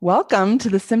Welcome to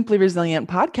the Simply Resilient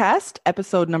podcast,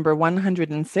 episode number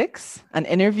 106, an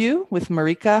interview with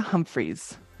Marika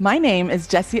Humphreys. My name is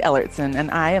Jessie Ellertson,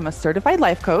 and I am a certified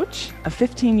life coach, a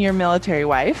 15-year military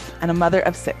wife, and a mother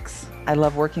of 6. I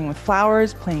love working with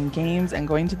flowers, playing games, and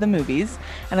going to the movies,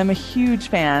 and I'm a huge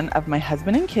fan of my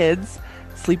husband and kids,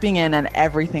 sleeping in, and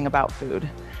everything about food.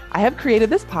 I have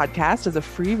created this podcast as a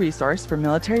free resource for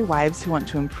military wives who want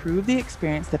to improve the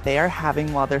experience that they are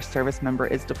having while their service member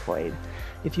is deployed.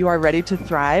 If you are ready to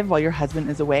thrive while your husband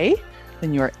is away,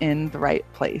 then you are in the right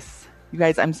place. You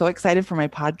guys, I'm so excited for my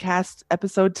podcast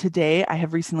episode today. I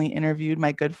have recently interviewed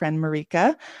my good friend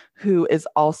Marika, who is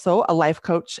also a life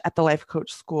coach at the Life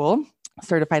Coach School,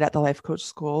 certified at the Life Coach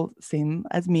School, same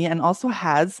as me, and also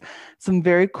has some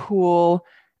very cool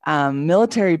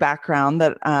military background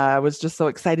that I was just so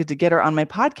excited to get her on my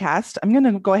podcast. I'm going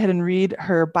to go ahead and read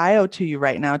her bio to you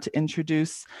right now to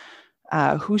introduce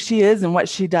who she is and what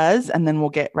she does, and then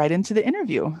we'll get right into the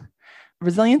interview.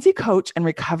 Resiliency coach and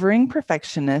recovering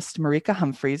perfectionist Marika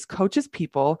Humphreys coaches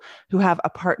people who have a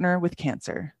partner with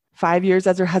cancer. 5 years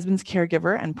as her husband's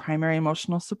caregiver and primary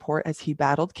emotional support as he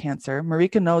battled cancer,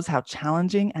 Marika knows how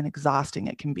challenging and exhausting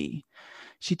it can be.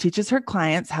 She teaches her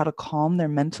clients how to calm their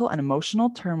mental and emotional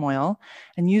turmoil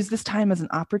and use this time as an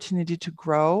opportunity to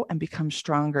grow and become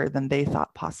stronger than they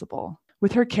thought possible.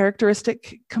 With her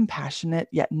characteristic, compassionate,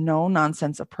 yet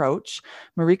no-nonsense approach,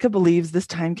 Marika believes this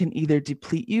time can either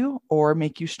deplete you or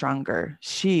make you stronger.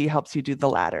 She helps you do the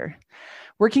latter.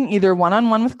 Working either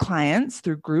one-on-one with clients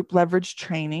through group leverage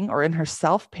training or in her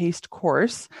self-paced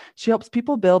course, she helps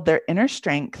people build their inner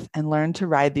strength and learn to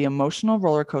ride the emotional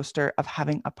roller coaster of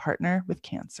having a partner with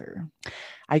cancer.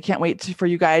 I can't wait for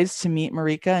you guys to meet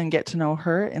Marika and get to know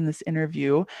her in this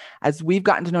interview. As we've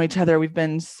gotten to know each other, we've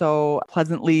been so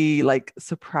pleasantly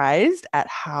surprised at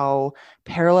how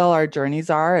parallel our journeys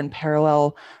are and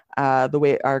parallel the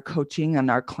way our coaching and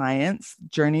our clients'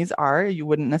 journeys are. You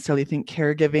wouldn't necessarily think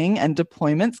caregiving and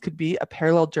deployments could be a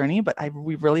parallel journey, but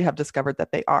we really have discovered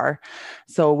that they are.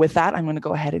 So with that, I'm going to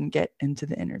go ahead and get into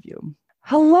the interview.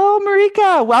 Hello,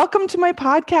 Marika. Welcome to my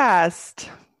podcast.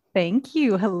 Thank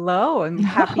you. Hello. I'm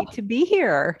happy to be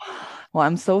here. Well,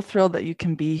 I'm so thrilled that you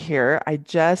can be here. I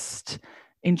just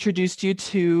introduced you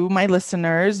to my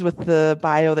listeners with the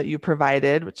bio that you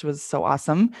provided, which was so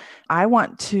awesome. I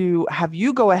want to have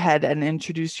you go ahead and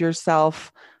introduce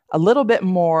yourself a little bit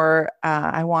more.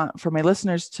 I want for my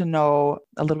listeners to know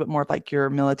a little bit more of your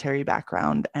military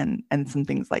background and some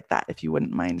things like that, if you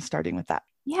wouldn't mind starting with that.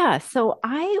 Yeah. So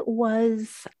I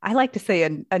like to say,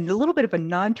 a little bit of a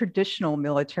non-traditional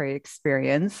military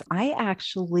experience. I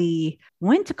actually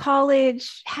went to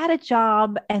college, had a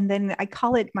job, and then I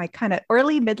call it my kind of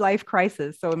early midlife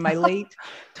crisis. So in my late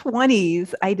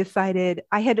 20s, I decided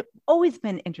I had always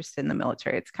been interested in the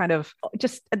military. It's kind of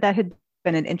just that had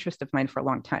been an interest of mine for a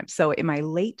long time. So in my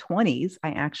late 20s, I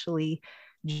actually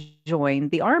joined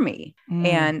the Army.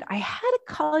 And I had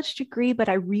a college degree, but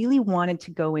I really wanted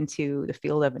to go into the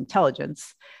field of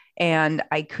intelligence. And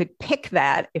I could pick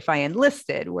that if I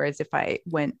enlisted, whereas if I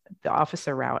went the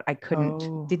officer route, I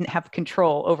didn't have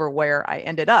control over where I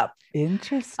ended up.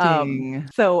 Interesting.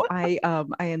 So I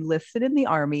enlisted in the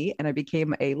Army and I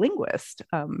became a linguist,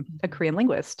 a Korean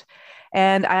linguist.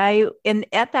 And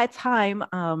at that time,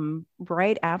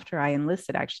 right after I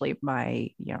enlisted, actually,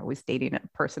 I was dating a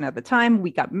person at the time.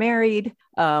 We got married,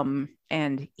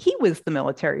 and he was the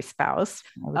military spouse.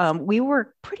 We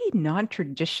were pretty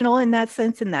non-traditional in that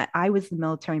sense, in that I was the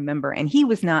military member and he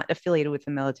was not affiliated with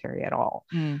the military at all.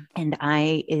 And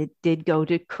I did go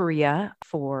to Korea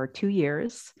for 2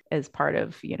 years as part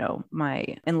of, my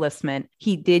enlistment.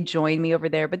 He did join me over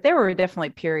there, but there were definitely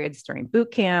periods during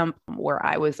boot camp where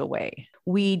I was away.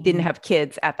 We didn't have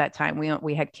kids at that time.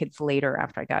 We had kids later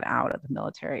after I got out of the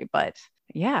military. But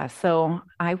yeah, so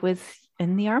I was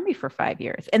in the Army for 5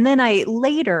 years. And then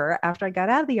after I got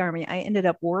out of the Army, I ended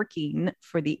up working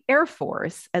for the Air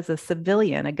Force as a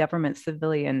civilian, a government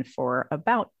civilian, for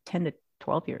about 10 to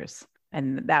 12 years.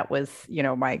 And that was,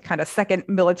 my kind of second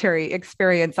military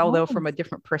experience, although from a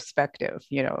different perspective,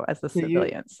 as a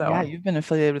civilian. Yeah, you've been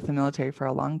affiliated with the military for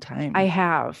a long time. I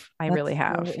have. That's really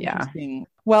have. So yeah.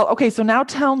 Well, okay. So now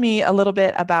tell me a little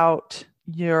bit about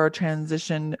your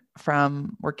transition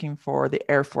from working for the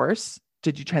Air Force.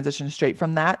 Did you transition straight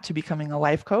from that to becoming a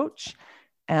life coach?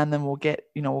 And then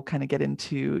we'll kind of get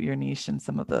into your niche and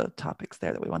some of the topics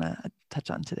there that we want to touch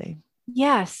on today.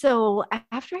 Yeah. So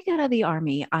after I got out of the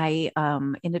Army, I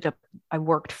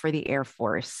worked for the Air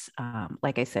Force,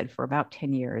 like I said, for about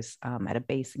 10 years at a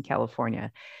base in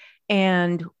California.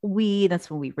 And that's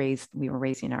when we were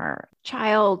raising our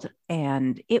child.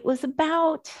 And it was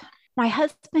about my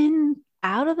husband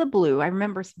out of the blue, I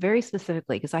remember very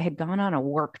specifically because I had gone on a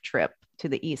work trip to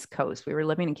the East Coast. We were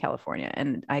living in California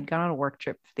and I'd gone on a work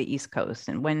trip to the East Coast.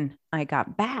 And when I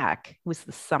got back, it was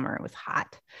the summer, it was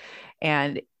hot.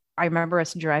 And I remember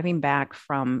us driving back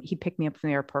he picked me up from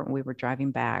the airport and we were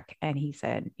driving back and he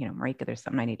said, Marika, there's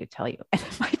something I need to tell you. And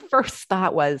my first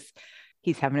thought was,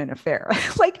 he's having an affair.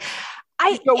 Like,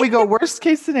 we go worst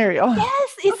case scenario.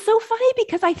 Yes, it's so funny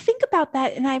because I think about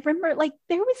that and I remember like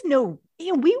there was no,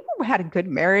 we had a good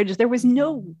marriage. There was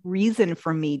no reason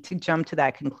for me to jump to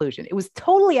that conclusion. It was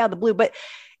totally out of the blue, but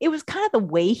it was kind of the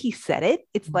way he said it.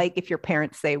 It's like if your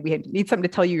parents say, we need something to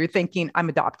tell you, you're thinking, I'm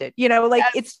adopted, like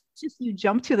yes. It's just, you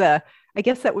jump to I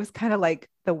guess that was kind of like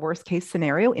the worst case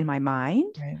scenario in my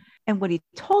mind. Right. And what he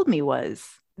told me was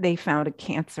they found a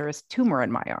cancerous tumor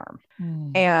in my arm.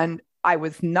 And I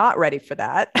was not ready for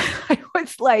that. I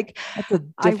was like, that's a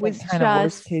different kind of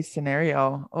worst case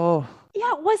scenario. Oh,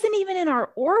 yeah, it wasn't even in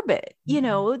our orbit. We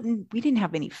didn't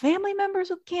have any family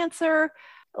members with cancer.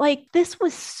 Like this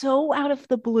was so out of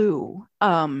the blue.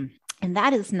 And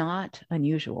that is not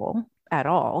unusual at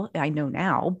all. I know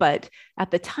now, but at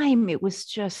the time it was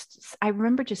just, I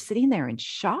remember just sitting there in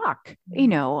shock, and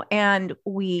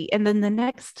then the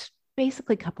next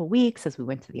basically a couple of weeks as we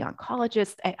went to the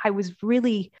oncologist, I was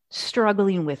really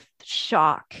struggling with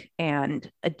shock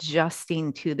and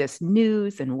adjusting to this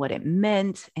news and what it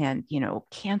meant. And,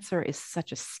 cancer is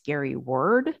such a scary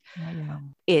word.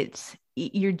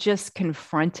 You're just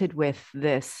confronted with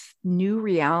this new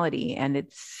reality and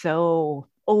it's so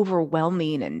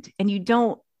overwhelming and you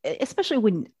don't, especially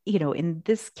when, in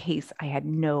this case, I had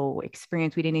no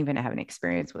experience. We didn't even have an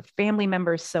experience with family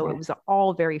members. So It was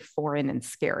all very foreign and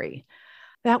scary.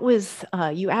 That was,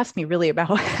 you asked me really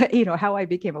about, how I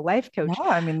became a life coach. Yeah,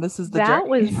 I mean, this is that journey.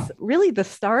 Was really the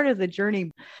start of the journey.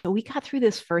 So we got through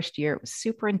this first year. It was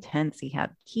super intense. He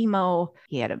had chemo.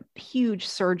 He had a huge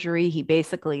surgery.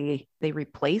 They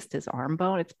replaced his arm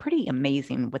bone. It's pretty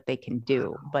amazing what they can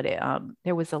do. But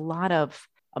there was a lot of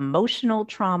emotional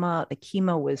trauma. The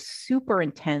chemo was super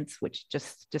intense, which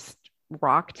just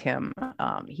rocked him.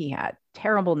 He had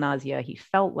terrible nausea. He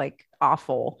felt like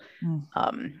awful.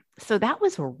 So that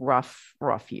was a rough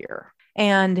year.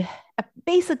 And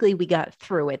basically we got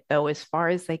through it though, as far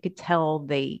as they could tell.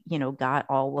 They, got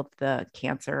all of the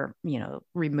cancer,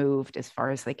 removed as far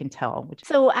as they can tell.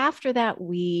 So after that,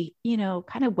 we,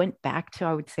 kind of went back to,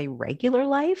 I would say, regular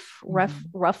life,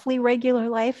 roughly regular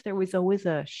life. There was always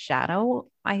a shadow,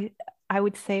 I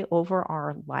would say, over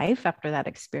our life after that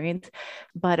experience.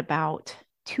 But about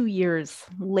 2 years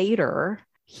later,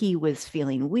 he was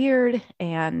feeling weird.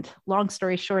 And long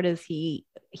story short is we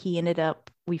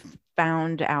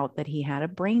found out that he had a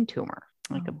brain tumor,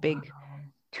 like a big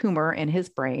tumor in his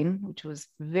brain, which was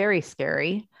very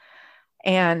scary.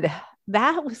 And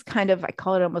that was kind of, I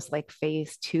call it almost like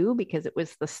phase 2, because it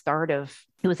was the start of,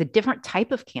 it was a different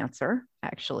type of cancer,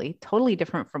 actually, totally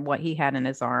different from what he had in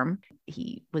his arm.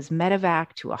 He was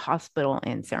medevac to a hospital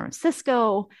in San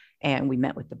Francisco, and we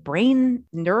met with the brain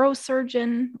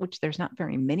neurosurgeon, which there's not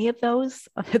very many of those.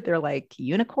 They're like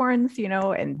unicorns,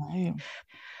 and right.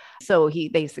 So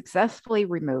they successfully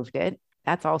removed it.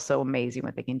 That's also amazing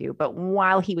what they can do. But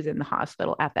while he was in the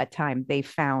hospital at that time, they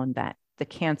found that the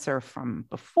cancer from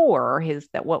before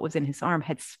what was in his arm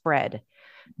had spread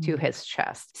to his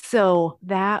chest. So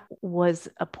that was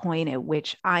a point at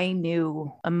which I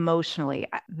knew emotionally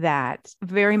that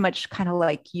very much kind of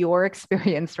like your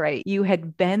experience, right? You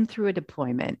had been through a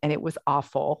deployment and it was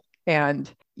awful.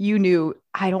 And you knew,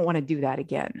 I don't want to do that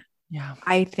again. Yeah.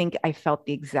 I think I felt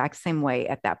the exact same way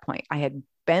at that point. I had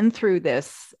been through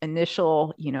this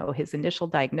initial, his initial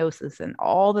diagnosis and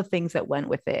all the things that went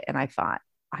with it. And I thought,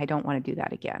 I don't want to do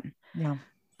that again. Yeah.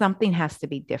 Something has to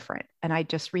be different. And I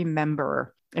just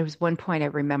remember, there was one point I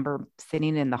remember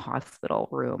sitting in the hospital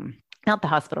room, not the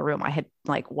hospital room. I had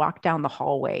walked down the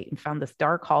hallway and found this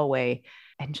dark hallway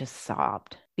and just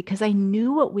sobbed because I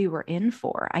knew what we were in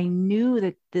for. I knew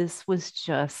that this was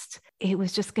it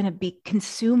was just going to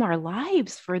consume our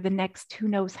lives for the next who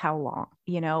knows how long,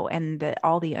 and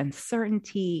all the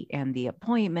uncertainty and the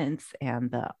appointments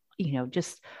and the,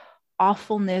 just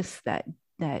awfulness that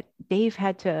Dave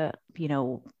had to,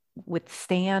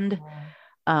 withstand.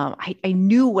 I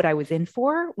knew what I was in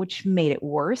for, which made it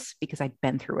worse because I'd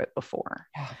been through it before.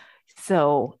 Yeah.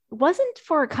 So it wasn't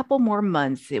for a couple more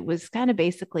months. It was kind of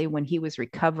basically when he was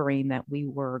recovering that we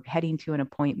were heading to an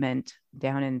appointment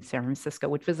down in San Francisco,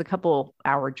 which was a couple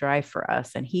hour drive for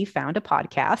us. And he found a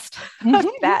podcast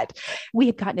that we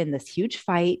had gotten in this huge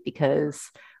fight because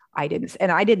I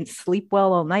didn't sleep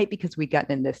well all night because we'd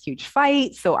gotten in this huge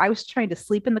fight. So I was trying to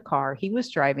sleep in the car. He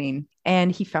was driving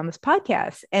and he found this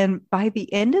podcast. And by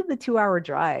the end of the 2-hour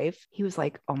drive, he was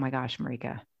like, oh my gosh,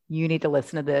 Marika, you need to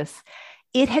listen to this.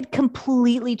 It had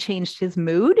completely changed his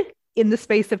mood in the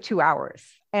space of 2 hours.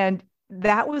 And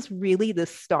that was really the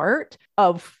start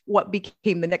of what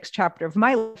became the next chapter of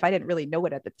my life. I didn't really know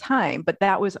it at the time, but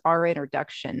that was our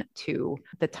introduction to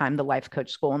the Life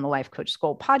Coach School and the Life Coach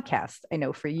School podcast. I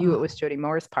know for you, it was Jody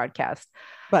Moore's podcast.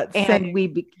 But and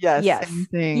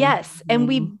yes. And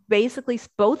we basically,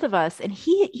 both of us, and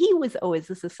he was always,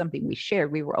 this is something we shared.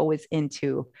 We were always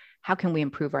into how can we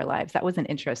improve our lives? That was an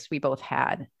interest we both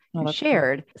had.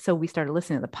 Shared. Cool. So we started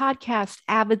listening to the podcast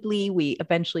avidly. We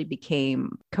eventually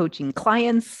became coaching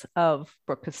clients of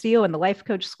Brooke Castillo and the Life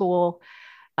Coach School.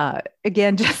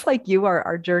 Again, just like you,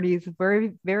 our journeys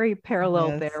very, very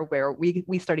parallel there, where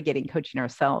we started getting coaching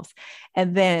ourselves.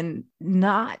 And then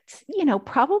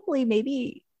probably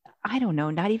maybe, I don't know,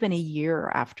 not even a year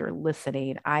after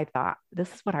listening, I thought,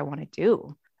 this is what I want to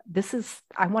do.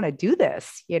 I want to do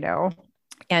this,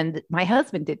 And my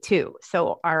husband did too.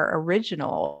 So our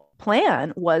original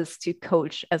plan was to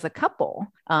coach as a couple,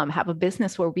 have a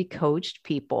business where we coached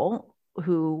people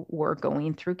who were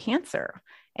going through cancer.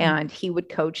 And he would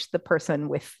coach the person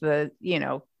with the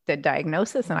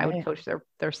diagnosis, and I would coach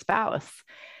their spouse.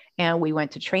 And we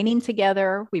went to training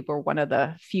together. We were one of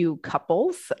the few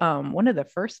couples, one of the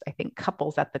first, I think,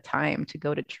 couples at the time to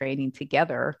go to training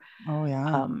together. Oh,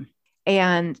 yeah.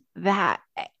 And that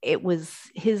it was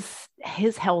his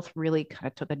health really kind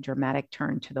of took a dramatic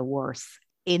turn to the worse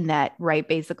in that, right?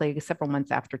 Basically, several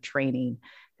months after training,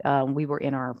 we were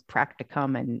in our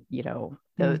practicum and,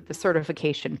 the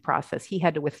certification process. He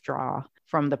had to withdraw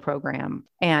from the program,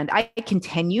 and I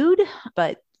continued,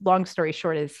 but long story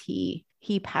short is he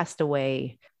passed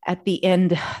away at the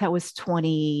end. That was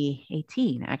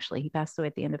 2018. Actually, he passed away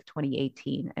at the end of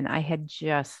 2018. And I had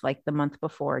just, like the month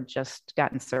before, just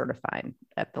gotten certified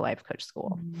at the Life Coach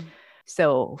School.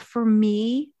 So for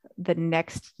me, the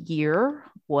next year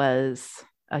was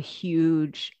a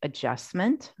huge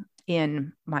adjustment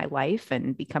in my life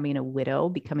and becoming a widow,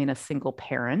 becoming a single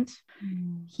parent.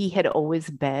 He had always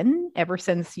been, ever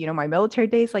since, my military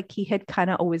days, like he had kind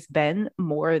of always been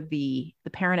more the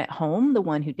parent at home, the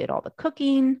one who did all the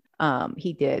cooking.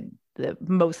 He did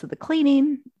most of the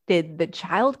cleaning, did the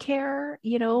childcare,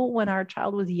 when our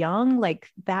child was young, like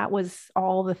that was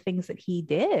all the things that he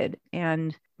did.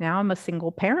 And now I'm a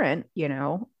single parent,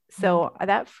 So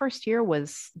that first year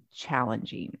was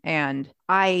challenging, and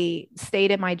I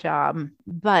stayed at my job.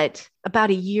 But about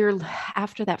a year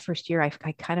after that first year, I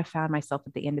kind of found myself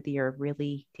at the end of the year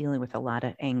really dealing with a lot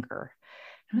of anger.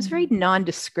 It was very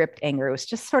nondescript anger. It was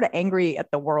just sort of angry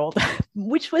at the world,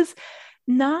 which was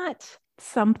not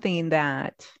something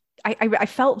that I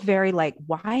felt very like,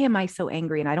 why am I so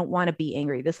angry? And I don't want to be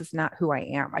angry. This is not who I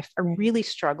am. I really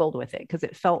struggled with it because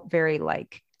it felt very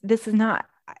like, this is not,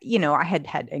 I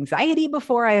had anxiety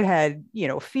before, I had,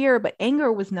 fear, but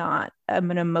anger was not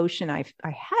an emotion I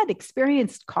had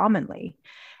experienced commonly.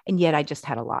 And yet I just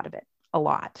had a lot of it, a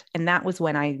lot. And that was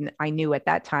when I knew at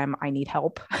that time I need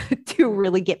help to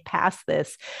really get past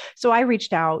this. So I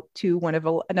reached out to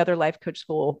another Life Coach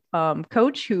School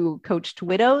coach who coached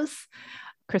widows,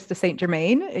 Krista St.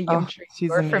 Germain. I'm sure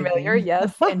you're familiar.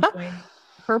 Yes. And joined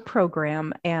her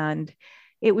program. And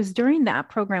it was during that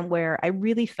program where I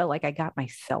really felt like I got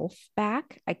myself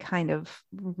back. I kind of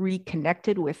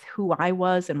reconnected with who I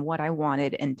was and what I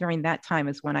wanted. And during that time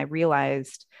is when I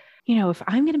realized, if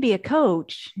I'm going to be a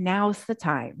coach, now's the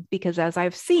time, because as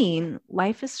I've seen,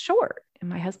 life is short. And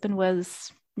my husband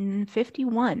was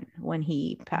 51 when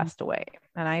he passed away.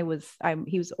 And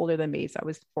he was older than me. So I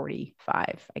was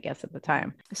 45, I guess, at the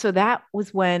time. So that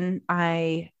was when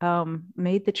I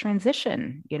made the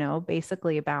transition,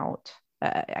 basically about,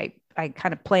 I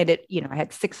kind of planned it, I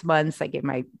had 6 months. I gave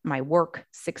my work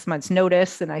 6 months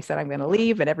notice and I said, I'm going to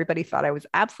leave. And everybody thought I was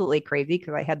absolutely crazy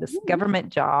because I had this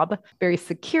government job, very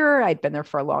secure. I'd been there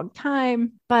for a long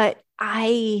time, but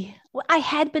I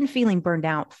had been feeling burned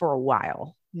out for a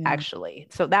while, actually.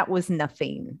 So that was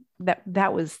nothing but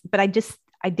I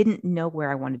didn't know where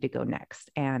I wanted to go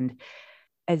next. And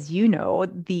as you know,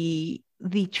 the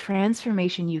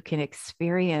transformation you can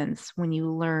experience when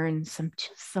you learn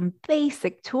some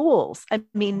basic tools. I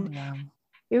mean,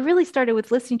 it really started with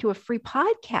listening to a free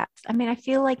podcast. I mean, I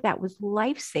feel like that was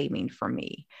life-saving for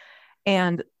me.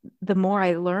 And the more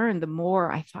I learned, the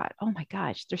more I thought, oh my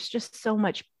gosh, there's just so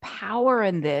much power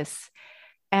in this.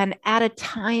 And at a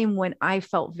time when I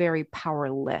felt very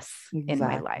powerless in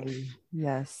my life.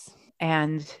 Yes.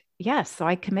 And yes, so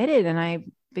I committed and I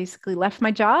basically left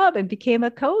my job and became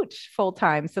a coach full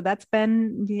time. So that's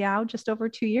been just over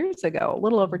 2 years ago, a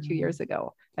little over 2 years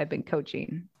ago, I've been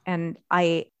coaching. And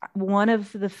one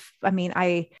of the,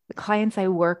 the clients I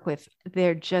work with, they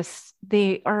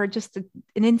are just an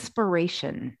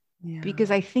inspiration. Yeah. Because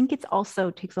I think it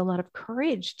also takes a lot of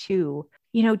courage to,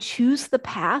 choose the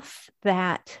path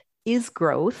that is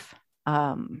growth.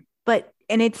 And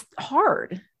it's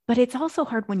hard, but it's also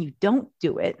hard when you don't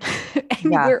do it.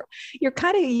 And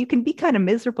you can be kind of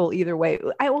miserable either way.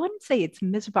 I wouldn't say it's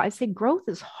miserable. I say growth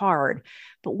is hard,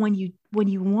 but when you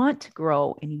want to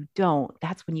grow and you don't,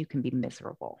 that's when you can be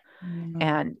miserable.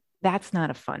 And that's not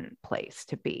a fun place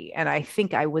to be. And I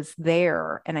think I was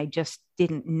there and I just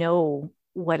didn't know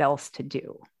what else to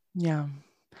do. Yeah.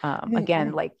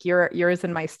 Again, like yours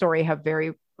and my story have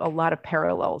a lot of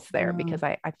parallels there, because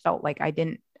I felt like I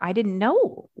didn't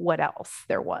know what else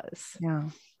there was. Yeah.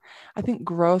 I think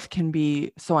growth can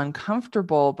be so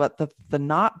uncomfortable, but the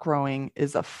not growing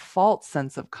is a false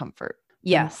sense of comfort.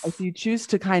 Yes. And if you choose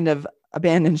to kind of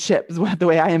abandon ship, is the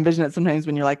way I envision it sometimes,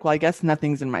 when you're like, well, I guess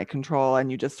nothing's in my control, and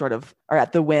you just sort of are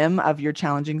at the whim of your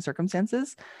challenging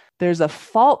circumstances. There's a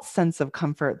false sense of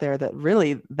comfort there that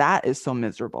really that is so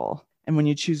miserable. And when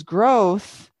you choose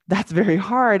growth, that's very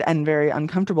hard and very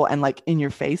uncomfortable and like in your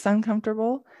face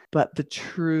uncomfortable. But the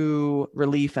true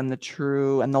relief and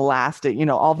the lasting,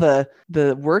 all the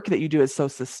work that you do is so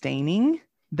sustaining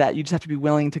that you just have to be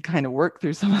willing to kind of work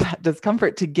through some of that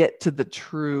discomfort to get to the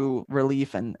true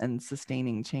relief and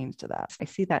sustaining change to that. I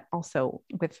see that also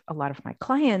with a lot of my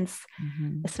clients,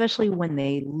 especially when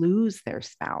they lose their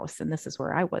spouse. And this is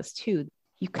where I was too.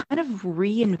 You kind of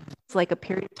it's like a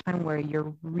period of time where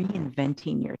you're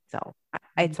reinventing yourself.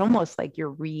 It's almost like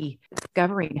you're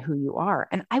rediscovering who you are.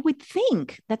 And I would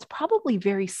think that's probably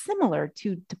very similar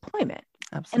to deployment.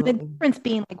 Absolutely. And the difference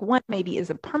being like one maybe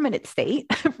is a permanent state,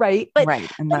 right? But,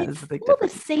 right. And that is a big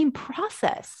difference. The same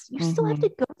process. You still have to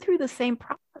go through the same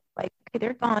process. Like, okay,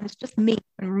 they're gone. It's just me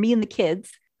and the kids.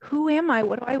 Who am I?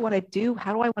 What do I want to do?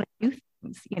 How do I want to do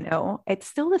things? It's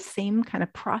still the same kind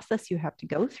of process you have to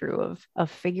go through of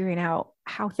figuring out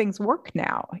how things work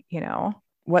now.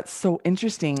 What's so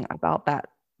interesting about that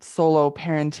solo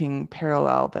parenting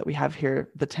parallel that we have here,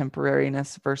 the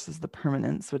temporariness versus the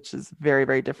permanence, which is very,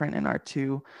 very different in our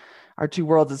two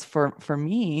worlds, is for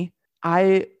me,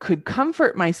 I could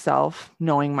comfort myself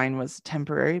knowing mine was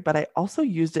temporary, but I also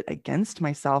used it against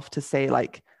myself to say,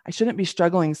 like, I shouldn't be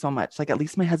struggling so much. Like, at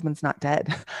least my husband's not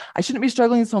dead. I shouldn't be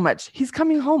struggling so much. He's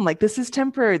coming home. Like, this is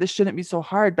temporary. This shouldn't be so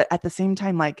hard. But at the same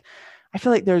time, like, I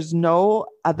feel like there's no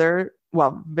other,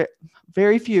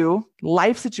 very few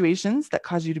life situations that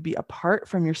cause you to be apart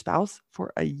from your spouse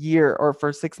for a year or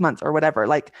for 6 months or whatever.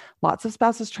 Like, lots of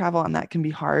spouses travel and that can be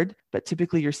hard, but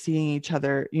typically you're seeing each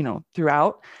other,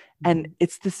 throughout. And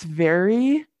it's this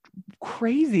very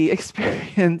crazy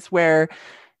experience where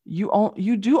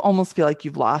you do almost feel like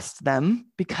you've lost them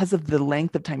because of the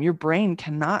length of time. Your brain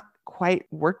cannot quite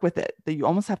work with it, that you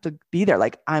almost have to be there.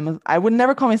 Like, I would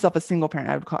never call myself a single parent.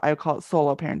 I would call it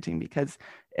solo parenting, because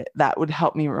that would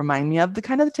help me remind me of the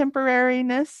kind of the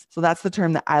temporariness. So that's the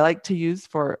term that I like to use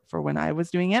for when I was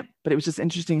doing it. But it was just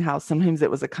interesting how sometimes it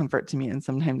was a comfort to me and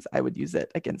sometimes I would use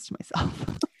it against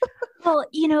myself. Well,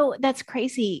 that's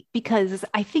crazy, because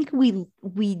I think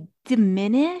we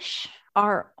diminish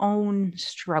our own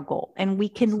struggle, and we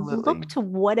can look to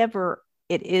whatever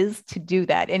it is to do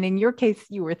that. And in your case,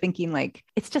 you were thinking like,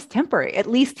 it's just temporary. At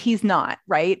least he's not,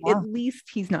 right? Yeah. At least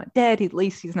he's not dead. At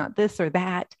least he's not this or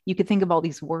that. You could think of all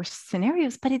these worst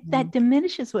scenarios, but that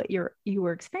diminishes what you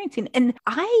were experiencing. And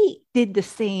I did the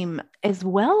same as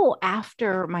well.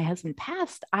 After my husband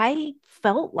passed, I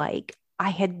felt like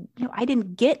I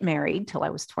didn't get married till I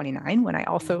was 29 when I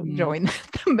also joined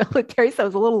the military. So it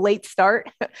was a little late start.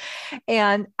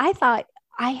 And I thought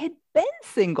I had been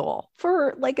single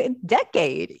for like a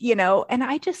decade, and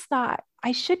I just thought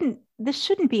this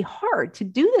shouldn't be hard to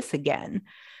do this again.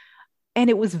 And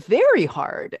it was very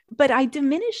hard, but I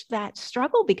diminished that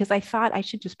struggle because I thought I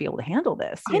should just be able to handle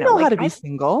this. I know how to be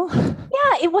single.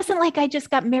 Yeah. It wasn't like I just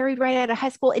got married right out of high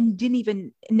school and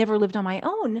never lived on my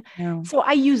own. Yeah. So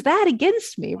I used that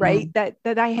against me, right? That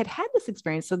I had this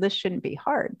experience. So this shouldn't be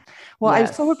hard. Well, yes.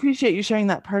 I so appreciate you sharing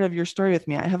that part of your story with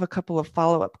me. I have a couple of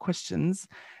follow-up questions,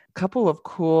 a couple of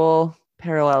cool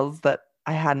parallels that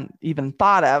I hadn't even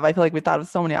thought of. I feel like we thought of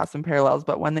so many awesome parallels,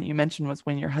 but one that you mentioned was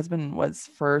when your husband was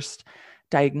first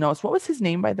diagnosed. What was his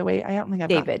name, by the way? I don't think I've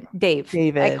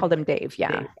David. I called him Dave.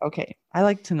 Yeah. Dave. Okay. I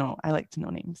like to know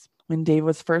names. When Dave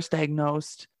was first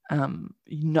diagnosed,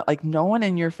 like no one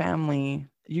in your family,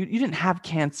 you didn't have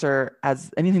cancer as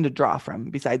anything to draw from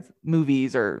besides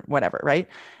movies or whatever, right?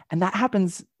 And that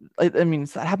happens, I mean,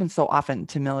 that happens so often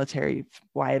to military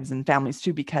wives and families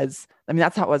too, because I mean,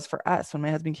 that's how it was for us. When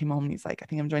my husband came home and he's like, I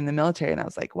think I'm joining the military. And I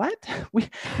was like, what? We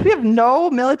have no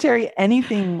military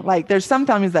anything. Like there's some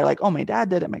families that are like, oh, my dad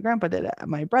did it. My grandpa did it.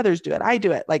 My brothers do it. I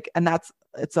do it. Like, and that's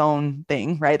its own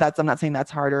thing, right? I'm not saying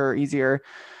that's harder or easier,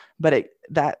 but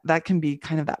that can be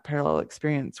kind of that parallel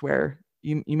experience where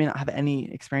you may not have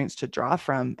any experience to draw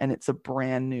from, and it's a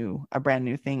brand new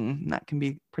thing, and that can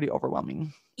be pretty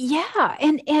overwhelming. Yeah.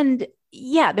 And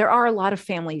yeah, there are a lot of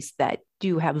families that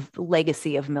do have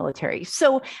legacy of military.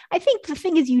 So I think the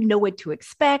thing is, you know what to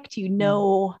expect,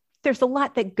 there's a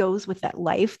lot that goes with that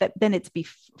life that then it's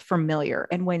familiar.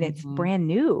 And when it's brand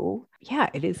new, yeah,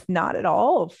 it is not at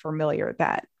all familiar,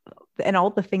 that and all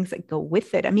the things that go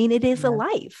with it. I mean, it is a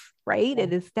life, right?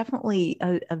 It is definitely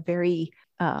a very,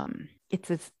 has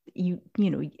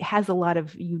a lot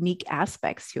of unique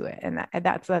aspects to it. And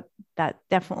that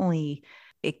definitely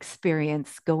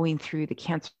experience, going through the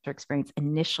cancer experience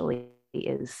initially,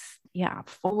 is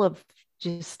full of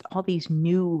just all these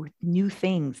new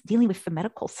things, dealing with the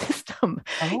medical system.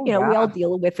 We all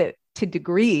deal with it to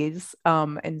degrees,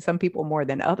 and some people more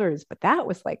than others, but that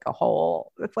was like a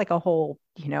whole, you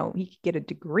could get a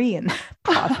degree in that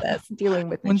process, dealing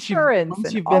with insurance once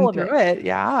and you've all been of through it.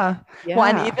 Yeah. Well,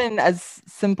 and even as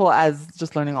simple as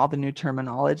just learning all the new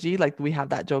terminology, like we have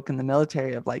that joke in the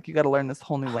military of like, you got to learn this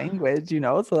whole new language,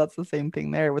 so that's the same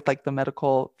thing there with like the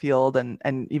medical field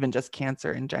and even just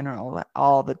cancer in general,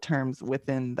 all the terms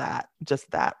within that, just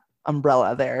that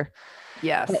umbrella there.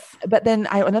 Yes. But then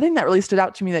another thing that really stood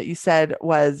out to me that you said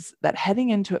was that heading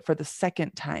into it for the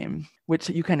second time, which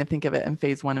you kind of think of it in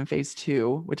phase 1 and phase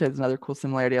 2, which is another cool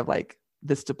similarity of like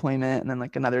this deployment and then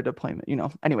like another deployment,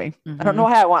 anyway, I don't know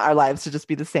why I want our lives to just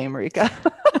be the same, Marika.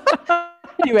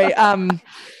 Anyway,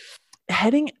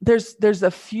 there's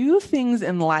a few things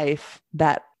in life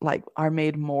that like are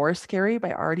made more scary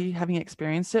by already having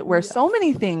experienced it, where so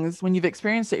many things, when you've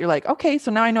experienced it, you're like, okay,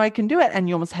 so now I know I can do it. And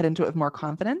you almost head into it with more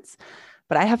confidence.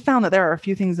 But I have found that there are a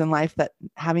few things in life that,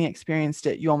 having experienced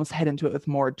it, you almost head into it with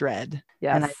more dread.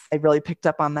 Yes. And I really picked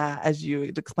up on that as you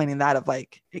explaining that, of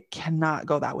like, it cannot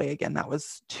go that way again. That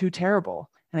was too terrible.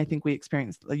 And I think you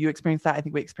experienced that. I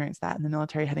think we experienced that in the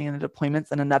military heading into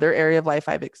deployments. And another area of life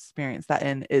I've experienced that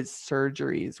in is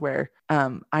surgeries, where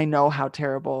I know how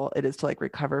terrible it is to like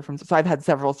recover from. So I've had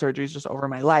several surgeries just over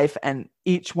my life. And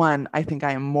each one, I think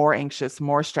I am more anxious,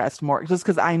 more stressed, more just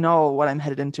because I know what I'm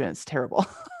headed into and it's terrible.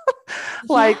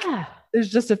 There's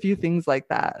just a few things like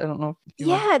that. I don't know.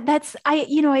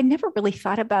 I never really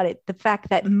thought about it. The fact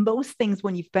that most things,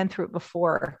 when you've been through it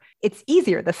before, it's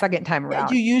easier the second time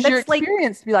around. You use your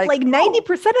experience to be like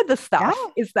 90% of the stuff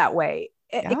is that way,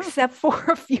 except for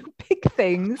a few big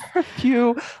things. A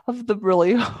few of the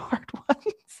really hard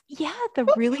ones. Yeah, the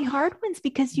really hard ones,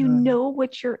 because you know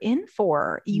what you're in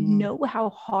for. You know how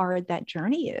hard that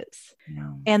journey is.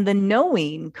 Yeah. And the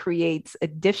knowing creates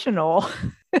additional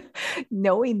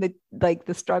knowing that like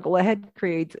the struggle ahead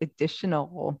creates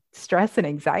additional stress and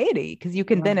anxiety, because you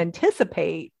can then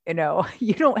anticipate,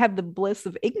 you don't have the bliss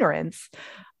of ignorance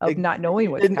of not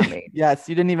knowing what's coming. Yes.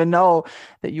 You didn't even know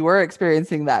that you were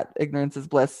experiencing that ignorance is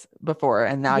bliss before.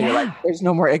 And now you're like, there's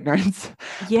no more ignorance.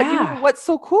 Yeah. But what's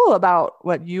so cool about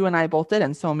what you and I both did,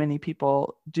 and so many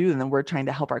people do, and then we're trying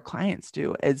to help our clients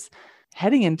do, is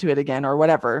heading into it again or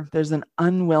whatever, there's an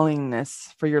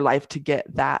unwillingness for your life to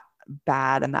get that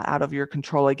bad and that out of your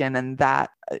control again, and that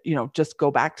just go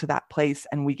back to that place,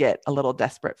 and we get a little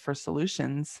desperate for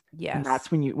solutions. Yes. And that's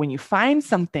when you find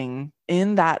something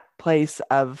in that place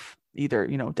of either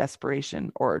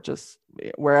desperation or just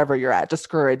wherever you're at,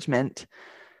 discouragement,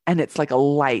 and it's like a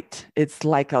light, it's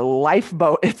like a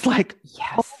lifeboat, it's like,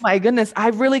 oh my goodness, I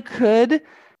really could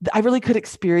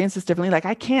experience this differently. Like,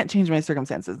 I can't change my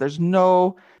circumstances, there's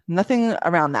nothing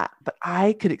around that, but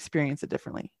I could experience it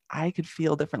differently. I could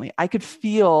feel differently. I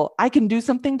can do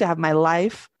something to have my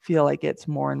life feel like it's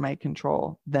more in my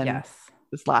control than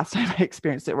this last time I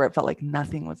experienced it, where it felt like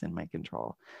nothing was in my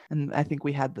control. And I think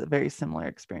we had the very similar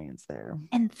experience there.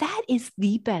 And that is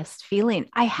the best feeling.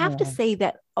 I have to say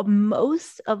that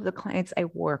most of the clients I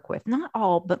work with, not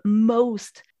all, but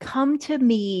most, come to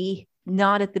me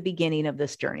not at the beginning of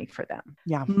this journey for them.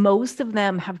 Yeah. Most of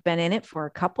them have been in it for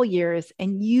a couple years,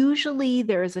 and usually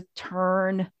there's a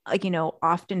turn,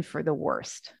 often for the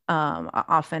worst,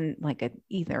 often like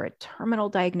either a terminal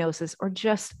diagnosis or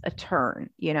just a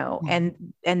turn,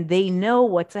 and they know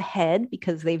what's ahead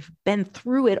because they've been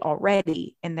through it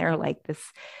already. And they're like, this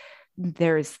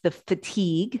there's the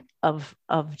fatigue of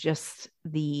just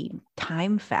the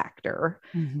time factor,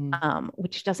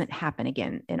 which doesn't happen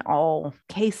again in all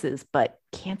cases, but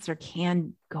cancer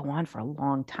can go on for a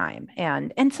long time.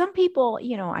 And some people,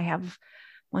 I have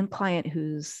one client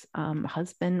whose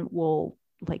husband will,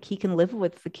 like, he can live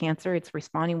with the cancer. It's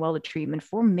responding well to treatment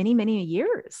for many, many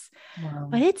years. Wow.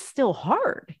 But it's still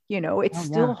hard. It's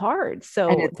still hard. So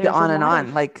and it's the on and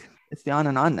on, like it's the on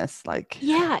and onness, like,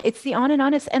 yeah, it's the on and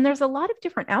onness. And there's a lot of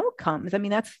different outcomes. I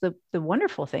mean, that's the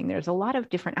wonderful thing. There's a lot of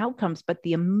different outcomes, but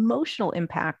the emotional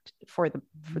impact for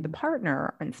the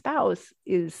partner and spouse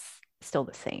is still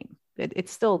the same.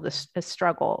 It's still a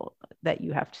struggle that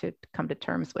you have to come to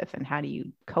terms with. And how do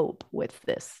you cope with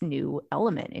this new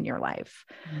element in your life?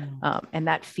 And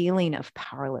that feeling of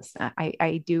powerlessness.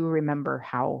 I do remember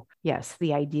how, yes,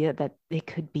 the idea that it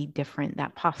could be different,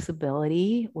 that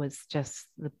possibility was just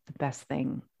the best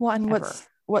thing. Well, and ever.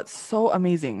 What's so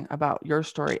amazing about your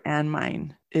story and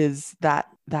mine is that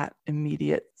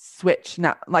immediate switch.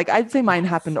 Now, like, I'd say mine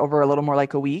happened over a little more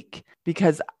like a week,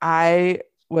 because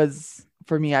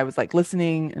for me, I was like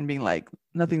listening and being like,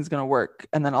 nothing's going to work.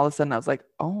 And then all of a sudden I was like,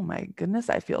 oh my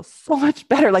goodness, I feel so much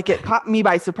better. Like, it caught me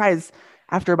by surprise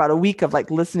after about a week of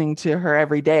like listening to her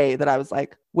every day, that I was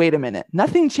like, wait a minute,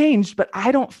 nothing changed, but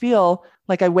I don't feel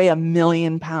like I weigh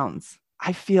 1,000,000 pounds.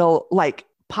 I feel like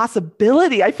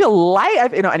possibility. I feel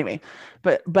light. Anyway,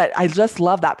 but I just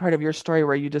love that part of your story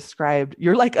where you described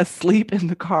you're like asleep in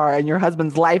the car and your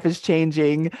husband's life is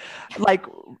changing. Like,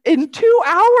 in 2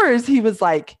 hours, he was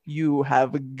like, you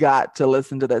have got to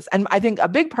listen to this. And I think a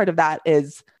big part of that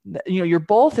is, you're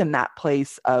both in that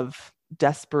place of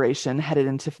desperation headed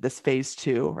into this phase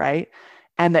 2, right?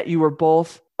 And that you were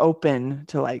both open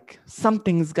to like,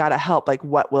 something's got to help. Like,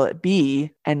 what will it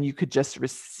be? And you could just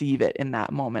receive it in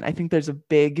that moment. I think there's a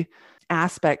big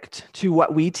aspect to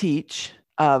what we teach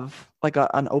of like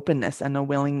an openness and a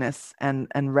willingness and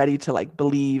ready to like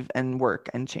believe and work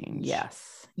and change.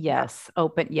 Yes.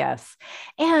 Open. Yes.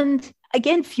 And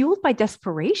again, fueled by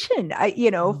desperation.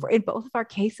 In both of our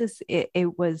cases,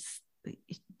 it was,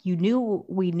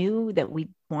 we knew that we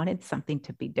wanted something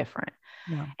to be different.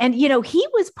 Yeah. And, he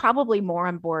was probably more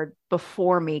on board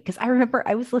before me, because I remember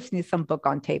I was listening to some book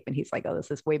on tape and he's like, oh, this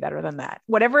is way better than that.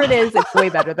 Whatever it is, it's way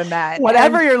better than that.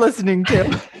 Whatever you're listening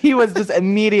to, he was just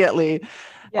immediately,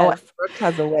 Brooke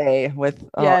has a way with,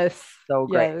 so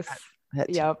great. Yes.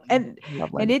 Yep. And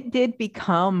it did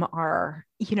become our,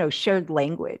 shared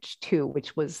language too,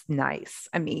 which was nice.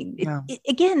 I mean,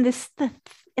 again, the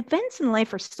events in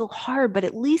life are still hard, but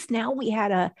at least now we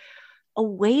had a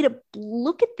way to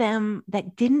look at them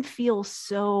that didn't feel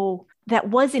that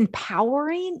was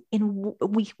empowering. And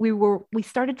we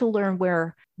started to learn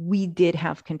where we did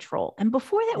have control. And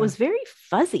before that was very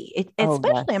fuzzy,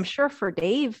 especially I'm sure for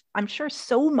Dave, I'm sure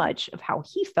so much of how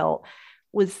he felt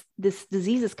was this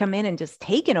disease has come in and just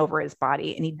taken over his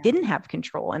body, and he didn't have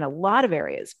control in a lot of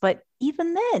areas. But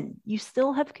even then, you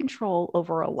still have control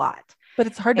over a lot. But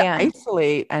it's hard to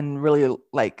isolate and really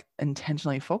like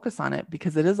intentionally focus on it,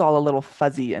 because it is all a little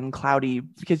fuzzy and cloudy,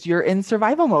 because you're in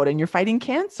survival mode and you're fighting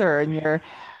cancer and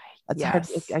it's hard.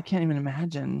 I can't even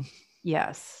imagine.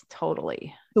 Yes,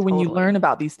 totally. So when you learn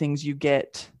about these things,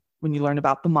 when you learn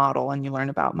about the model and you learn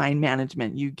about mind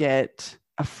management, you get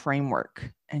a framework,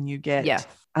 and you get,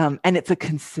 and it's a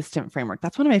consistent framework.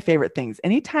 That's one of my favorite things.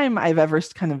 Anytime I've ever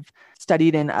kind of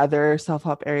studied in other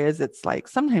self-help areas, it's like,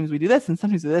 sometimes we do this and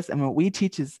sometimes we do this. And what we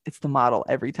teach is it's the model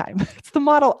every time. It's the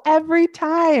model every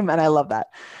time. And I love that.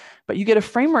 But you get a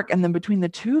framework. And then between the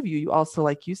two of you, you also,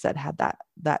 like you said, had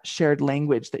that shared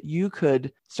language that you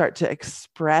could start to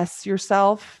express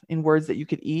yourself in words that you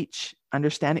could each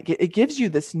understand. It gives you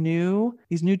these new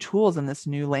tools and this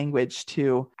new language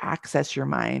to access your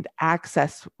mind,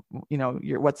 access,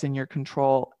 what's in your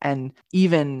control, and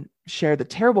even share the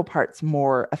terrible parts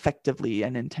more effectively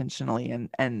and intentionally.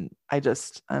 And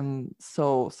I'm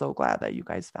so, so glad that you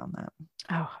guys found that.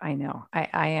 Oh, I know.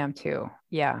 I am too.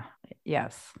 Yeah.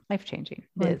 Yes. Life-changing.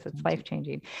 It's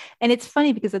life-changing. And it's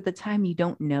funny because at the time you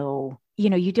don't know,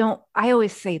 I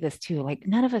always say this too, like,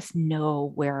 none of us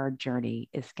know where our journey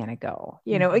is going to go.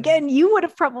 Again, you would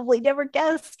have probably never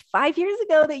guessed 5 years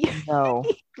ago that you know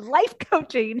life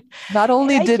coaching. Not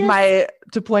only did my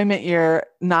deployment year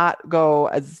not go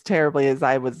as terribly as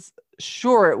I was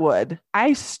sure it would,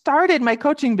 I started my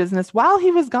coaching business while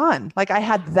he was gone. Like, I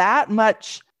had that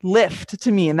much lift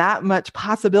to me and that much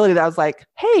possibility that I was like,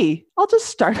 hey, I'll just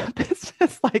start a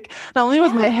business. Like, not only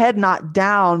was my head not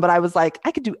down, but I was like,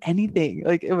 I could do anything.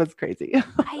 Like, it was crazy.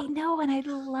 I know. And I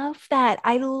love that.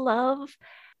 I love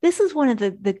this is one of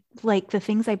the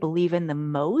things I believe in the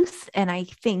most. And I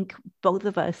think both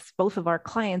of our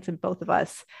clients and both of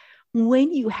us,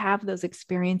 when you have those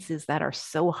experiences that are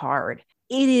so hard,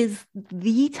 it is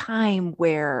the time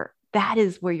where that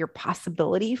is where your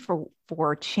possibility for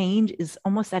change is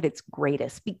almost at its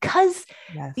greatest, because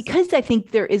I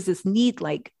think there is this need,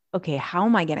 like, okay, how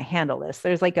am I going to handle this?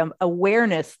 There's like an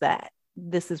awareness that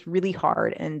this is really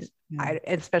hard. And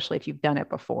especially if you've done it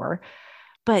before,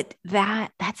 but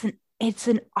it's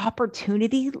an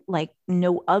opportunity like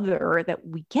no other that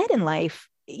we get in life.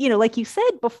 Like you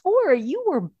said before, you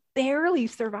were barely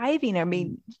surviving. I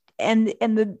mean,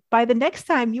 by the next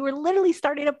time you were literally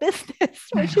starting a business,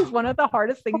 which is one of the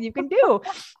hardest things you can do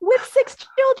with 6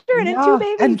 children and 2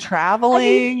 babies and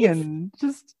traveling, and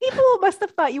just people must have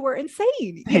thought you were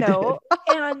insane,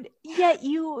 and yet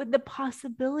the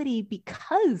possibility,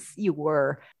 because you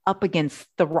were up against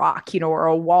the rock, or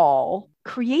a wall,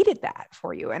 created that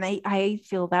for you. And I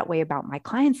feel that way about my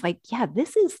clients. Like, yeah,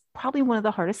 this is probably one of the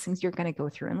hardest things you're going to go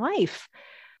through in life.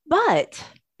 But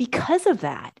because of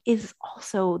that is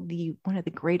also one of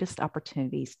the greatest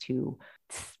opportunities to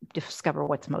discover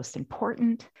what's most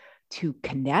important, to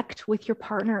connect with your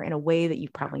partner in a way that you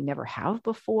probably never have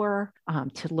before,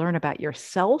 to learn about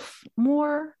yourself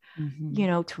more,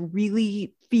 to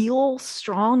really feel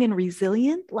strong and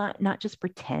resilient, not just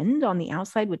pretend on the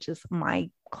outside, which is my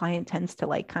client tends to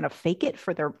like kind of fake it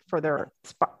for their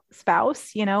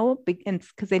spouse, and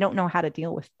because they don't know how to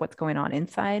deal with what's going on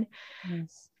inside.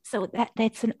 Yes. So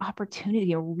that's an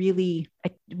opportunity to really,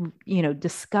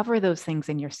 discover those things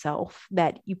in yourself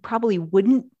that you probably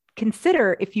wouldn't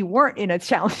consider if you weren't in a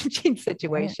challenging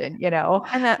situation,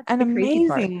 And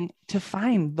amazing to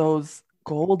find those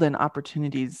golden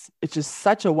opportunities. It's just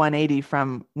such a 180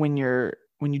 from when you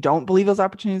don't believe those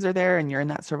opportunities are there and you're in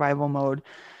that survival mode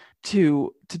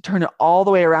to turn it all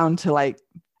the way around to like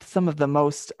some of the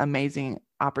most amazing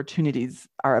opportunities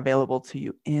are available to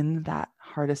you in that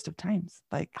hardest of times.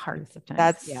 Like hardest of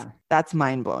times. That's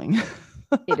mind blowing.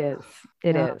 It is.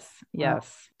 It is.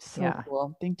 Yes. So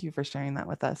cool. Thank you for sharing that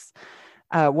with us.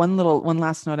 One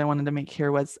last note I wanted to make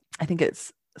here was, I think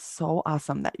it's so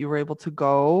awesome that you were able to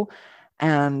go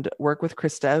and work with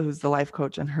Krista, who's the life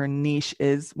coach, and her niche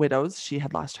is widows. She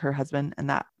had lost her husband, and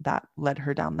that led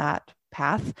her down that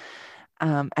path.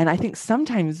 And I think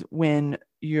sometimes when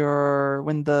you're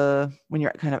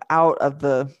kind of out of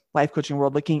the life coaching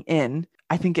world looking in,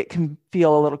 I think it can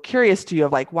feel a little curious to you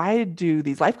of like, why do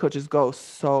these life coaches go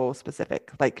so specific?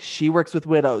 Like, she works with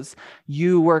widows.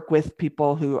 You work with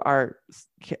people who are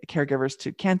caregivers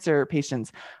to cancer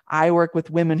patients. I work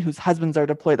with women whose husbands are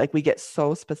deployed. Like, we get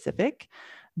so specific.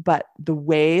 But the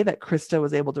way that Krista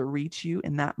was able to reach you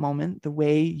in that moment, the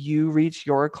way you reach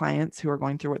your clients who are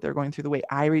going through what they're going through, the way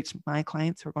I reach my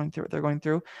clients who are going through what they're going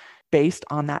through, based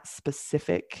on that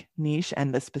specific niche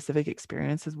and the specific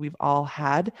experiences we've all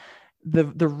had,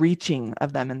 the reaching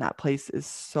of them in that place is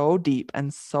so deep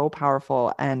and so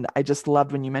powerful. And I just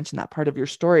loved when you mentioned that part of your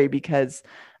story, because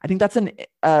I think that's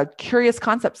a curious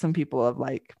concept. Some people of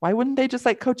like, why wouldn't they just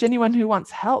like coach anyone who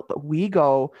wants help? But we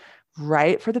go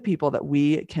right for the people that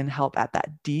we can help at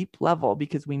that deep level,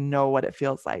 because we know what it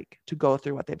feels like to go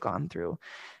through what they've gone through.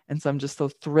 And so I'm just so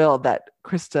thrilled that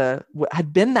Krista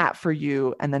had been that for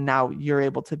you. And then now you're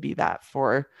able to be that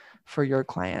for your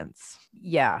clients.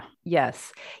 Yeah.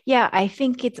 Yes. Yeah. I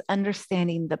think it's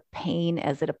understanding the pain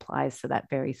as it applies to that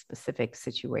very specific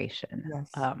situation.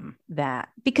 Yes. That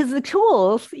because the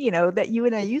tools, that you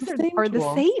and I use are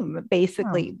the same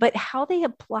basically, but how they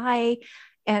apply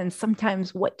and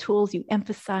sometimes what tools you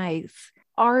emphasize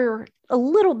are a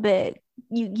little bit,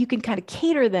 you can kind of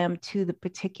cater them to the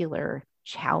particular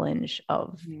challenge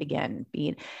of, again,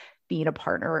 being a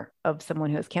partner of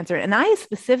someone who has cancer. And I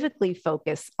specifically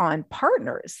focus on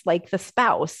partners, like the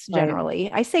spouse generally.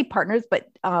 Right. I say partners, but,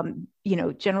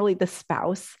 generally the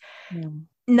spouse. Yeah.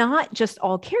 Not just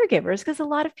all caregivers, because a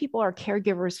lot of people are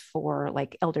caregivers for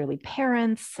like elderly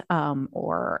parents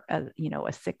or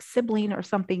a sick sibling or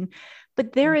something.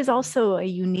 But there is also a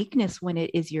uniqueness when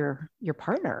it is your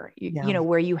partner,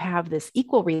 where you have this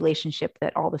equal relationship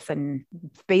that all of a sudden,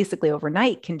 basically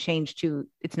overnight, can change to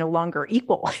it's no longer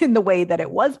equal in the way that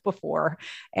it was before.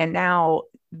 And now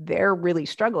they're really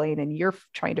struggling and you're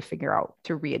trying to figure out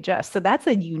to readjust. So that's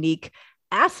a unique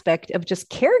aspect of just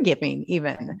caregiving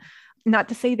even. Not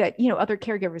to say that, other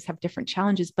caregivers have different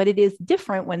challenges, but it is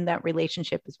different when that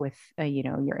relationship is with,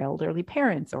 your elderly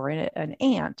parents or an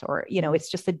aunt, or,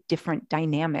 it's just a different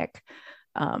dynamic.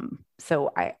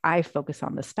 So I focus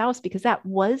on the spouse because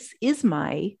is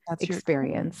my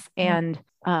experience. And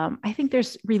I think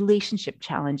there's relationship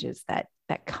challenges that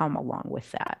come along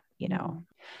with that,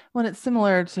 Well, it's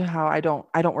similar to how I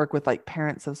don't work with like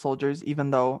parents of soldiers,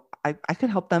 even though I could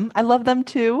help them. I love them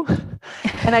too.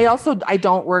 And I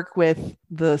don't work with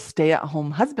the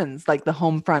stay-at-home husbands, like the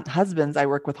home front husbands. I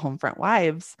work with home front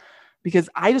wives because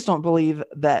I just don't believe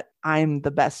that I'm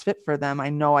the best fit for them. I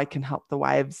know I can help the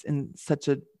wives in such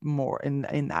a more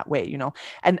in that way, you know.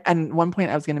 And one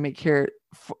point I was going to make here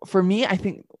for me, I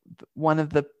think one of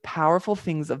the powerful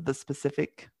things of the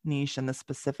specific niche and the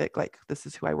specific, like, this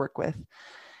is who I work with,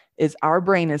 is our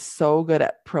brain is so good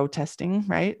at protesting,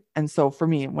 right? And so for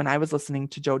me, when I was listening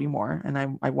to Jody Moore, and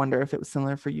I wonder if it was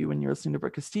similar for you when you're listening to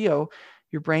Brooke Castillo,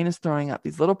 your brain is throwing up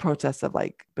these little protests of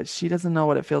like, but she doesn't know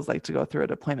what it feels like to go through a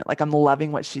deployment. Like, I'm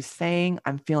loving what she's saying.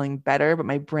 I'm feeling better, but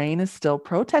my brain is still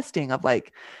protesting of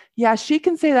like, yeah, she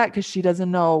can say that because she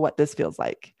doesn't know what this feels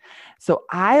like. So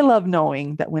I love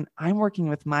knowing that when I'm working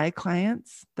with my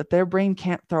clients, that their brain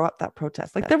can't throw up that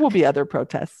protest. Like, there will be other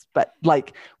protests, but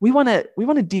like we want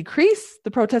to decrease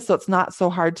the protest so it's not so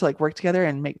hard to like work together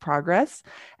and make progress.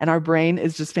 And our brain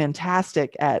is just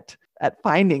fantastic at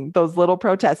finding those little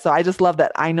protests. So I just love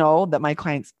that I know that my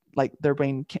clients, like, their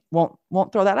brain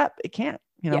won't throw that up. It can't,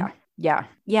 you know?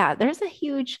 Yeah. There's a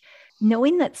huge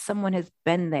knowing that someone has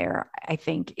been there, I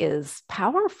think, is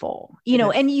powerful, you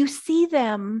know, and you see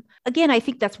them again. I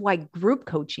think that's why group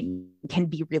coaching can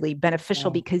be really beneficial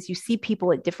because you see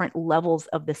people at different levels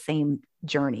of the same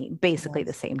journey, basically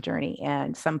the same journey.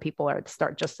 And some people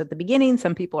start just at the beginning.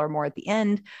 Some people are more at the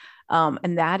end.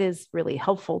 And that is really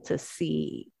helpful to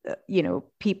see, you know,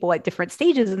 people at different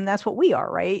stages. And that's what we are,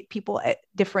 right? People at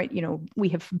different, you know, we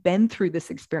have been through this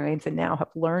experience and now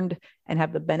have learned and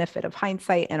have the benefit of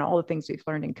hindsight and all the things we've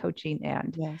learned in coaching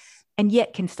and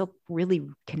yet can still really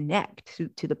connect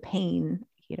to the pain,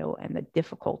 you know, and the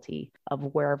difficulty of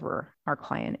wherever our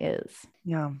client is.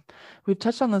 Yeah. We've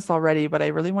touched on this already, but I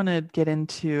really want to get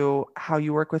into how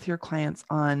you work with your clients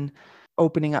on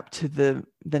opening up to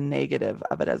the negative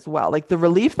of it as well. Like the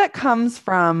relief that comes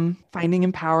from finding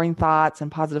empowering thoughts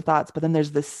and positive thoughts. But then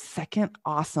there's this second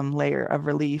awesome layer of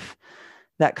relief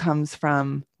that comes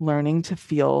from learning to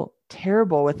feel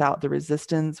terrible without the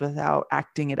resistance, without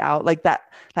acting it out. Like that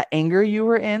anger you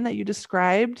were in that you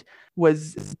described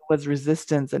was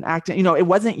resistance and acting, you know, it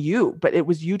wasn't you, but it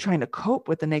was you trying to cope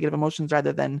with the negative emotions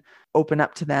rather than open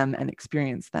up to them and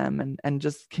experience them. And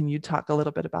just, can you talk a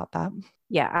little bit about that?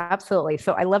 Yeah, absolutely.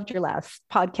 So I loved your last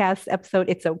podcast episode.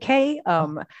 It's okay.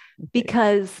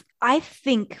 Because I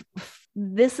think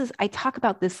I talk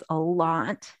about this a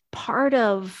lot. Part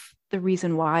of the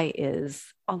reason why is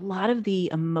a lot of the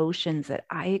emotions that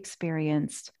I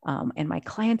experienced and my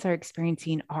clients are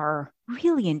experiencing are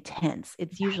really intense.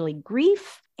 It's usually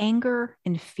grief, anger,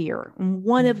 and fear. And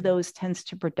one of those tends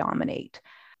to predominate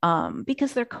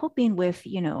because they're coping with,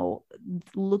 you know,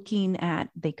 looking at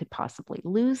they could possibly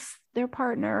lose their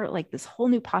partner, like this whole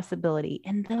new possibility.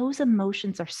 And those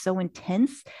emotions are so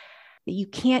intense that you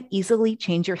can't easily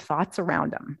change your thoughts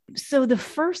around them. So the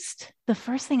first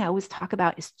thing I always talk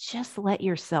about is just let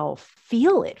yourself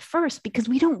feel it first, because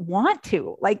we don't want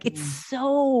to. Like it's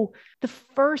so the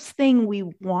first thing we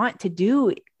want to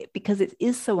do, because it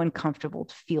is so uncomfortable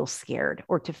to feel scared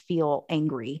or to feel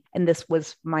angry. And this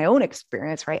was my own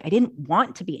experience, right? I didn't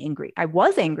want to be angry. I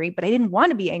was angry, but I didn't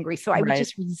want to be angry. So I would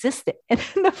just resist it. And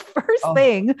the first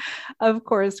thing, of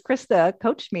course, Krista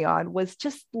coached me on was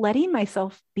just letting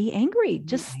myself be angry.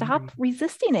 Just stop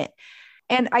resisting it.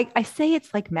 And I say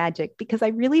it's like magic because I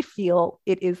really feel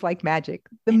it is like magic.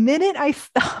 The minute I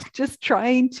stop just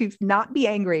trying to not be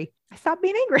angry, I stop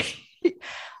being angry.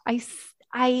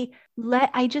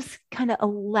 I just kind of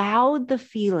allowed the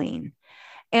feeling.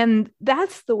 And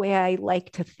that's the way I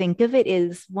like to think of it,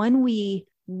 is when we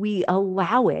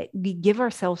allow it, we give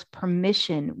ourselves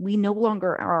permission. We no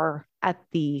longer are at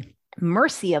the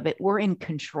mercy of it. We're in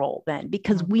control then,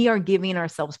 because we are giving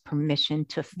ourselves permission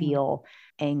to feel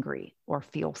angry or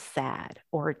feel sad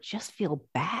or just feel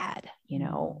bad, you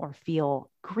know, or feel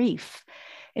grief.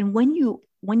 And when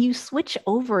you switch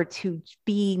over to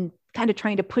being kind of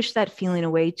trying to push that feeling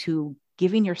away to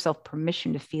giving yourself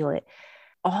permission to feel it,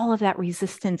 all of that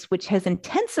resistance, which has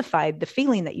intensified the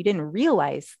feeling that you didn't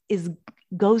realize,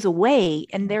 goes away.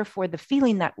 And therefore the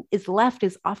feeling that is left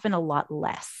is often a lot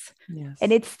less. Yes.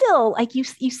 And it's still, like you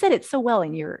said it so well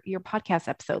in your podcast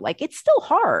episode, like it's still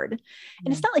hard.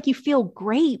 And it's not like you feel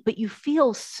great, but you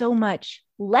feel so much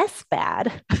less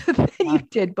bad than you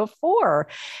did before.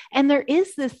 And there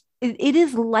is this, it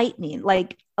is lightening,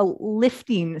 like a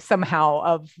lifting somehow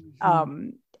of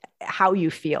how you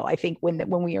feel. I think when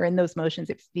we are in those motions,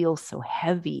 it feels so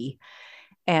heavy.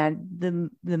 And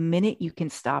the minute you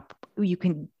can stop, you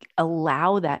can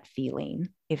allow that feeling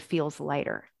it feels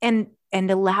lighter. And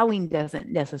allowing doesn't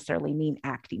necessarily mean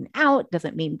acting out,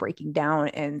 doesn't mean breaking down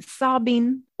and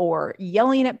sobbing or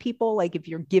yelling at people, like if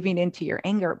you're giving into your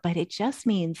anger, but it just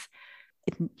means,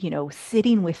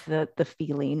 sitting with the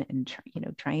feeling and,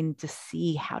 trying to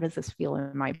see, how does this feel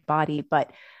in my body?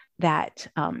 But that,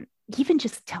 even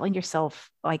just telling yourself,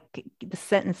 like, the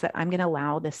sentence that I'm going to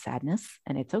allow this sadness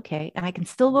and it's okay. And I can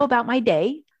still go about my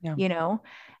day,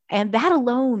 and that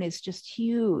alone is just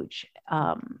huge.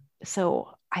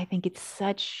 So I think it's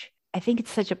such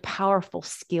a powerful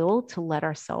skill to let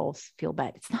ourselves feel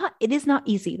bad. It is not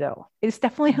easy though. It's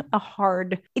definitely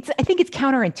I think it's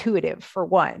counterintuitive for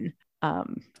one.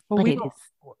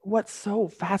 What's so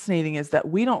fascinating is that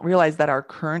we don't realize that our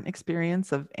current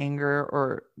experience of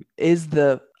anger is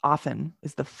the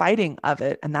fighting of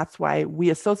it. And that's why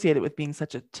we associate it with being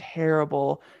such a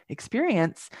terrible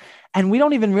experience. And we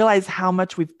don't even realize how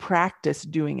much we've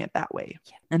practiced doing it that way.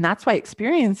 Yeah. And that's why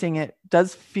experiencing it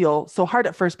does feel so hard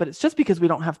at first, but it's just because we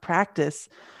don't have practice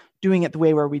doing it the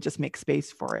way where we just make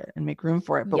space for it and make room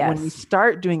for it. But when we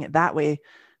start doing it that way,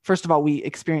 first of all, we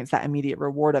experience that immediate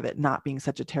reward of it not being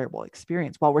such a terrible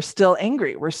experience. While we're still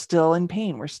angry, we're still in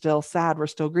pain, we're still sad, we're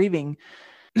still grieving.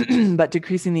 But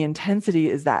decreasing the intensity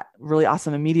is that really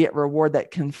awesome immediate reward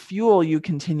that can fuel you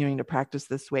continuing to practice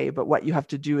this way. But what you have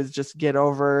to do is just get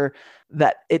over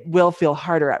that. It will feel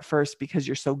harder at first because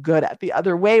you're so good at the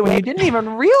other way when you didn't even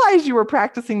realize you were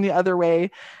practicing the other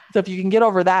way. So if you can get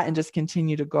over that and just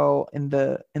continue to go in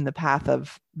the path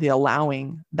of the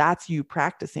allowing, that's you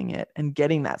practicing it and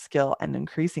getting that skill and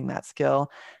increasing that skill,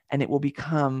 and it will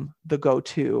become the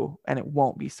go-to, and it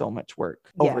won't be so much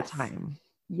work over time.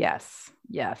 Yes.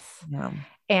 Yeah.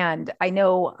 And I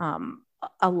know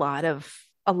a lot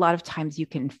of times you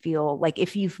can feel like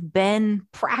if you've been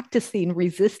practicing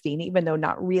resisting, even though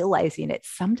not realizing it,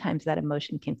 sometimes that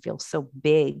emotion can feel so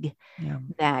big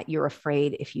that you're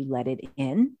afraid if you let it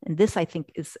in. And this, I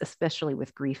think, is especially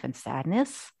with grief and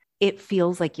sadness, it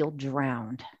feels like you'll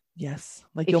drown. Yes.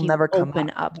 Like you'll never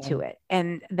open up to it.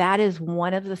 And that is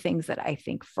one of the things that I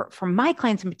think for my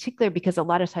clients in particular, because a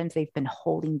lot of times they've been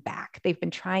holding back, they've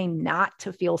been trying not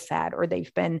to feel sad, or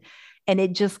and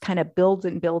it just kind of builds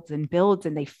and builds and builds.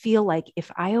 And they feel like if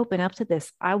I open up to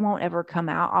this, I won't ever come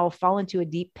out. I'll fall into a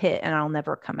deep pit and I'll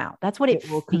never come out. That's what it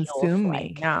will consume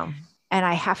like. Me. Yeah. And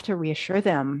I have to reassure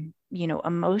them,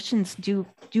 emotions do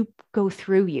go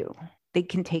through you. It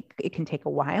can take a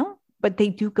while, but they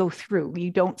do go through. You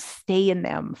don't stay in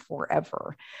them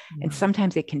forever. Yeah. And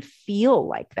sometimes it can feel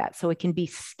like that. So it can be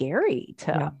scary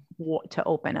to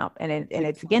open up. And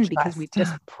it's again, because we've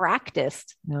just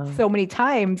practiced so many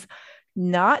times,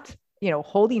 not,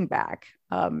 holding back.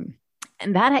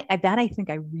 And that I think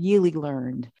I really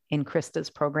learned in Krista's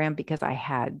program,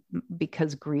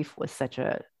 because grief was such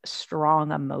a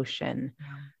strong emotion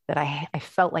that I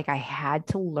felt like I had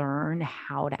to learn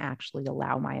how to actually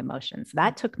allow my emotions.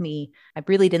 That took me, I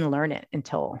really didn't learn it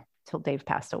until Dave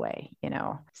passed away,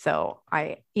 So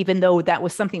even though that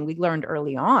was something we learned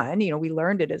early on, we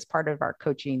learned it as part of our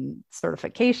coaching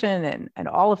certification and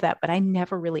all of that, but I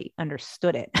never really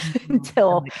understood it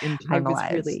until I was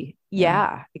really,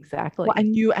 exactly. Well,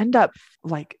 and you end up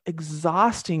like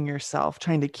exhausting yourself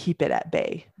trying to keep it at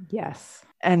bay. Yes.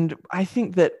 And I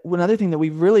think that another thing that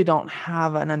we really don't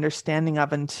have an understanding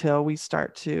of until we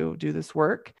start to do this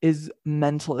work is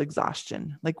mental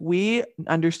exhaustion. Like we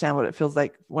understand what it feels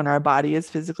like when our body is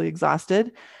physically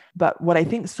exhausted. But what I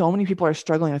think so many people are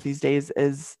struggling with these days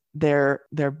is they're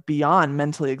beyond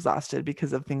mentally exhausted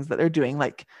because of things that they're doing,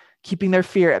 like keeping their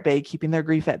fear at bay, keeping their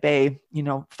grief at bay,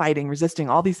 fighting, resisting.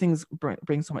 All these things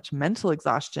bring so much mental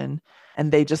exhaustion.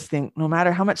 And they just think, no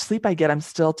matter how much sleep I get, I'm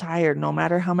still tired. No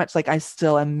matter how much, I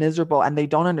still am miserable. And they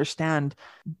don't understand,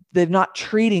 they're not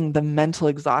treating the mental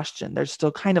exhaustion. They're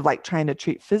still kind of like trying to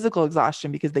treat physical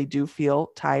exhaustion because they do feel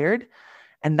tired.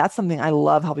 And that's something I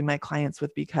love helping my clients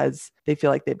with, because they feel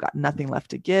like they've got nothing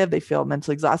left to give. They feel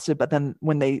mentally exhausted, but then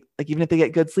when they, even if they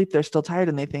get good sleep, they're still tired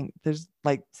and they think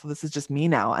so this is just me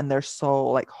now. And they're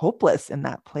so hopeless in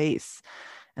that place.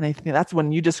 And I think that's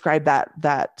when you describe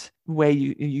that way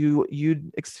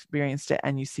you experienced it,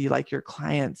 and you see your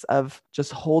clients of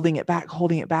just holding it back.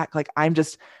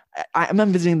 I'm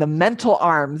envisioning the mental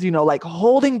arms,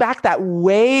 holding back that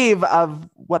wave of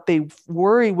what they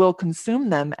worry will consume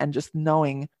them, and just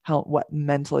knowing what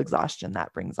mental exhaustion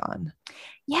that brings on.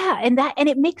 Yeah. And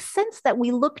it makes sense that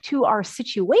we look to our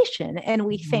situation and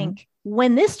we think,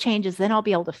 when this changes, then I'll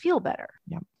be able to feel better.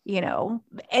 Yeah.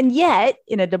 and yet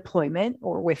in a deployment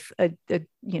or with a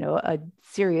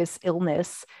serious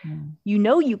illness,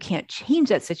 you can't change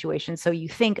that situation. So you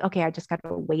think, okay, I just got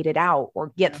to wait it out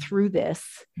or get through this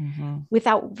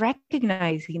without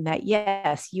recognizing that,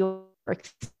 yes, your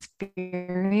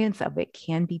experience of it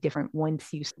can be different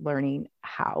once you start learning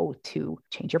how to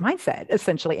change your mindset,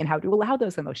 essentially, and how to allow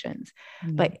those emotions.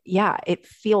 But yeah, it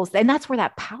feels, and that's where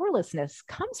that powerlessness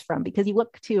comes from, because you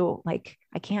look to like,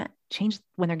 I can't change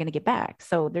when they're going to get back.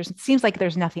 So it seems like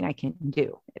there's nothing I can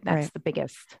do. That's the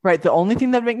biggest. Right. The only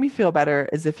thing that make me feel better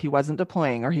is if he wasn't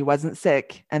deploying or he wasn't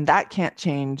sick, and that can't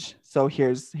change. So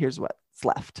here's what's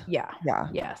left. Yeah. Yeah.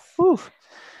 Yes. Oof.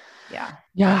 Yeah.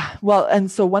 Yeah. Well, and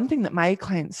so one thing that my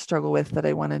clients struggle with that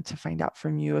I wanted to find out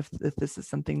from you, if this is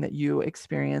something that you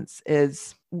experience,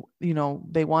 is,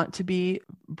 they want to be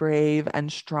brave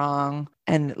and strong.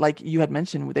 And like you had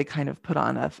mentioned, they kind of put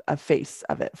on a face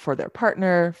of it for their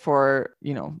partner, for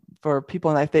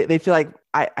people in life. They feel like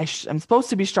I'm supposed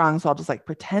to be strong. So I'll just like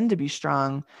pretend to be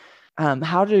strong.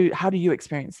 How do you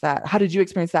experience that? How did you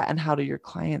experience that? And how do your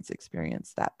clients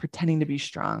experience that, pretending to be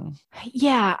strong?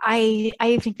 Yeah, I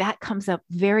think that comes up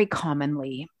very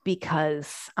commonly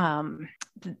because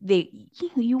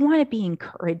you want to be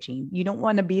encouraging. You don't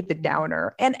want to be the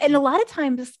downer. And a lot of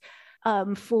times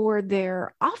for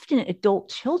their often adult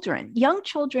children, young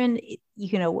children,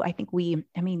 I think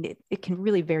it can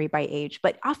really vary by age,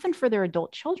 but often for their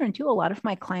adult children too, a lot of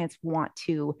my clients want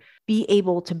to be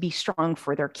able to be strong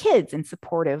for their kids and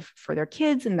supportive for their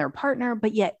kids and their partner,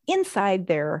 but yet inside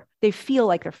they feel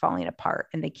like they're falling apart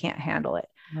and they can't handle it.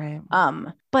 Right.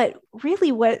 But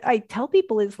really what I tell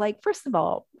people is like, first of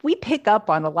all, we pick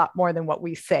up on a lot more than what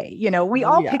we say. We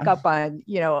all pick up on,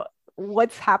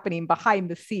 what's happening behind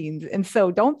the scenes. And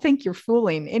so don't think you're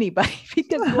fooling anybody,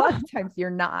 because a lot of times you're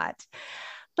not.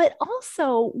 But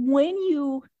also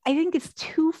I think it's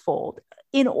twofold.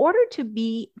 In order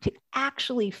to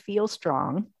actually feel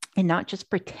strong and not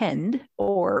just pretend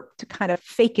or to kind of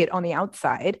fake it on the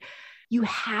outside, you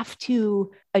have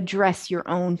to address your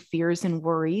own fears and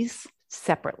worries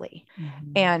separately.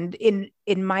 And in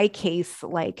my case,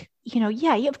 like,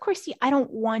 of course, I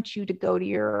don't want you to go to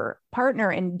your partner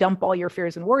and dump all your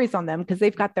fears and worries on them, because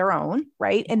they've got their own,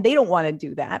 right? And they don't want to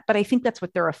do that. But I think that's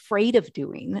what they're afraid of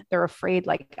doing. They're afraid,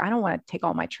 like, I don't want to take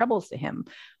all my troubles to him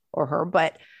or her,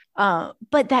 but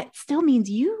that still means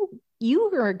you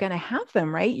are going to have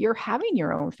them, right? You're having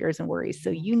your own fears and worries. So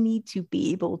you need to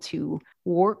be able to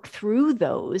work through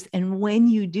those. And when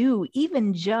you do,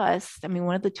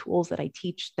 one of the tools that I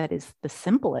teach that is the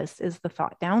simplest is the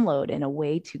thought download, and a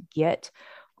way to get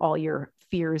all your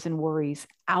fears and worries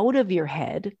out of your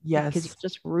head. Yes. Because you're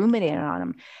just ruminating on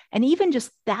them. And even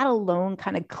just that alone,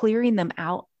 kind of clearing them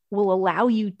out, will allow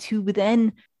you to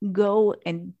then go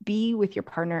and be with your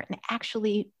partner and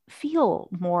actually feel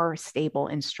more stable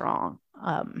and strong.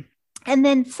 And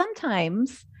then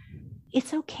sometimes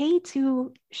it's okay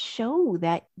to show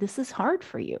that this is hard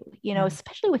for you,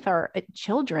 especially with our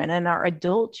children and our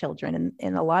adult children.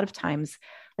 And a lot of times,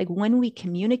 like when we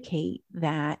communicate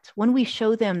that, when we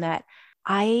show them that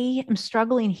I am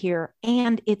struggling here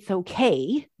and it's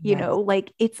okay,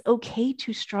 like it's okay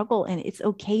to struggle and it's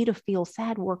okay to feel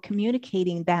sad. We're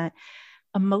communicating that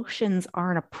emotions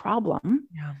aren't a problem.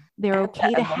 Yeah. They're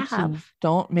okay to have.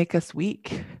 Don't make us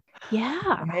weak.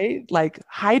 Yeah. Right. Like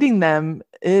hiding them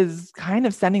is kind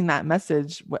of sending that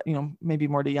message, maybe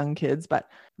more to young kids, but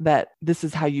that this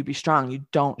is how you be strong. You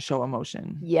don't show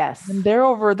emotion. Yes. And they're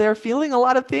over there feeling a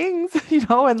lot of things,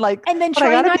 and then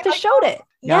try not to show it.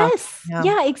 Yeah. Yes.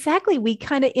 Yeah, exactly. We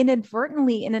kind of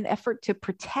inadvertently, in an effort to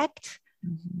protect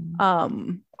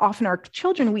often our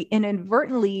children, we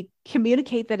inadvertently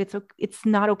communicate that it's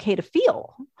not okay to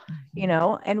feel,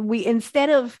 and we, instead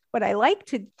of, what I like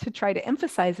to try to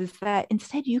emphasize is that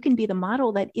instead you can be the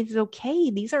model that is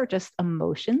okay. These are just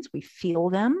emotions. We feel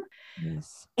them.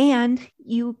 Yes. And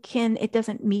it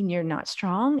doesn't mean you're not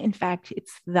strong. In fact,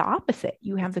 it's the opposite.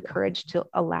 You have the courage to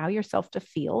allow yourself to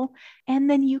feel, and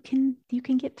then you can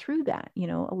get through that,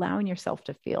 allowing yourself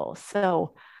to feel.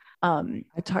 So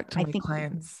I talk to my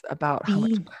clients about how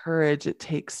much courage it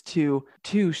takes to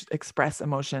express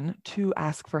emotion, to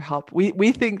ask for help.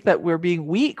 We think that we're being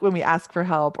weak when we ask for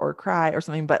help or cry or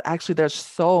something, but actually there's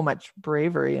so much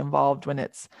bravery involved when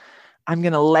it's, I'm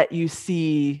going to let you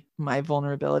see my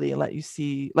vulnerability and let you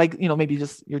see, like, maybe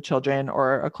just your children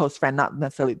or a close friend, not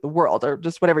necessarily the world or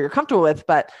just whatever you're comfortable with,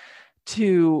 but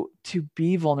to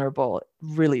be vulnerable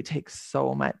really takes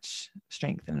so much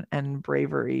strength and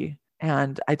bravery.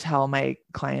 And I tell my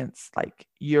clients, like,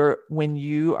 when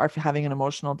you are having an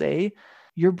emotional day,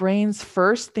 your brain's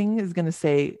first thing is going to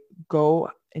say,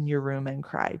 go in your room and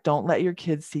cry. Don't let your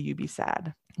kids see you be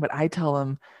sad. But I tell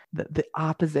them that the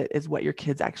opposite is what your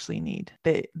kids actually need.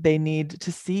 They need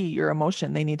to see your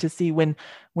emotion. They need to see when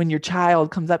your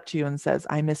child comes up to you and says,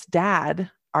 I miss dad,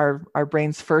 our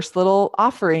brain's first little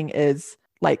offering is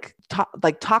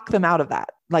talk them out of that,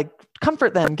 like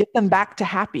comfort them, get them back to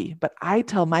happy. But I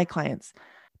tell my clients,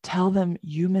 tell them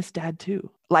you miss dad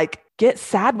too. Like, get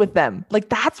sad with them. Like,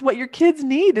 that's what your kids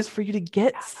need, is for you to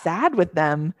get sad with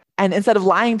them. And instead of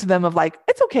lying to them of like,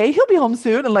 it's okay, he'll be home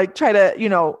soon, and like try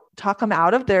to, talk them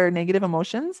out of their negative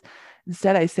emotions.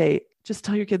 Instead, I say, just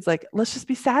tell your kids, like, let's just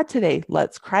be sad today.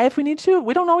 Let's cry if we need to.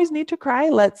 We don't always need to cry.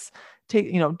 Let's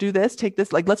take, do this, take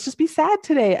this, like, let's just be sad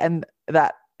today. And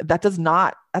that's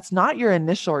not your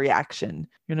initial reaction.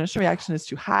 Your initial reaction is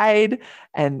to hide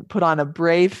and put on a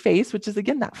brave face, which is,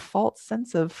 again, that false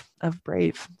sense of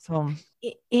brave. So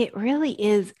it really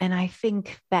is. And I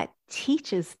think that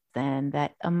teaches then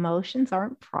that emotions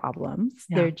aren't problems.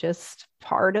 Yeah. They're just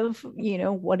part of,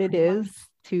 what it is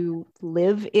to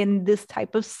live in this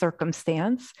type of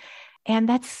circumstance. And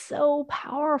that's so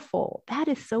powerful. That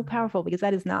is so powerful, because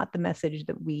that is not the message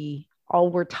that we all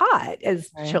were taught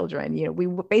as children. We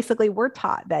basically were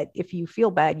taught that if you feel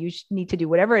bad, you need to do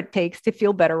whatever it takes to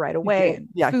feel better right away.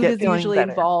 Food is usually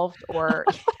better. Involved, or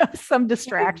some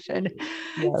distraction.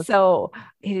 Yes. So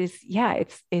it is,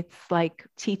 it's like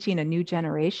teaching a new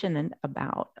generation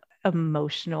about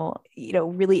emotional,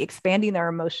 really expanding their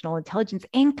emotional intelligence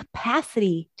and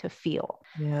capacity to feel.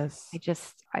 Yes.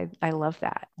 I love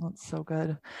that. That's so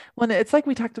good. Well, it's like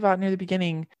we talked about near the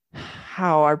beginning,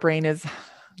 how our brain is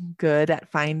good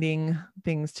at finding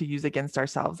things to use against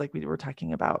ourselves. Like we were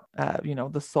talking about,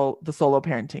 the solo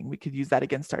parenting, we could use that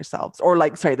against ourselves, or the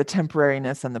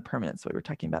temporariness and the permanence. What we were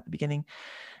talking about at the beginning.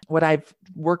 What I've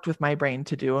worked with my brain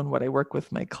to do, and what I work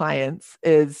with my clients,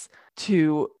 is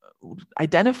to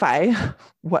identify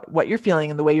what you're feeling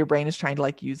and the way your brain is trying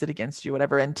to use it against you,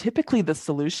 whatever. And typically the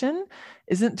solution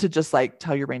isn't to just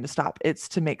tell your brain to stop. It's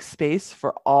to make space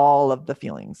for all of the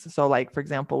feelings. So for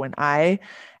example, when I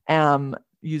am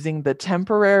using the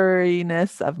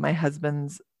temporariness of my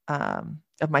husband's,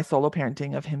 of my solo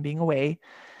parenting, of him being away,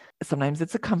 sometimes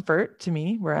it's a comfort to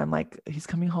me where I'm like, he's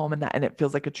coming home, and it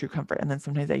feels like a true comfort. And then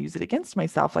sometimes I use it against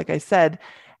myself, like I said,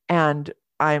 and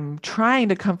I'm trying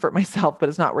to comfort myself, but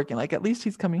it's not working. Like, at least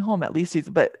he's coming home.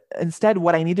 But instead,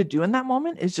 what I need to do in that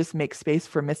moment is just make space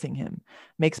for missing him,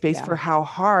 make space for how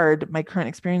hard my current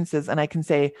experience is. And I can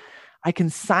say, I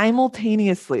can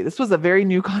simultaneously, this was a very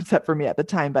new concept for me at the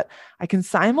time, but I can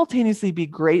simultaneously be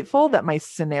grateful that my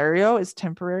scenario is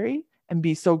temporary, and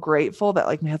be so grateful that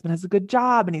my husband has a good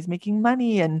job and he's making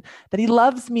money and that he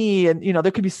loves me. And,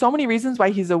 there could be so many reasons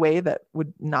why he's away that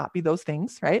would not be those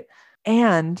things. Right.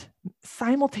 And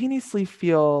simultaneously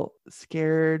feel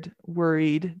scared,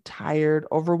 worried, tired,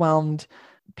 overwhelmed,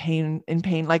 in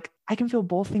pain. I can feel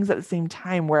both things at the same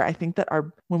time, where I think that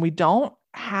when we don't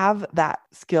have that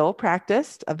skill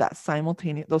practiced of those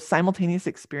simultaneous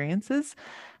experiences,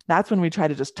 that's when we try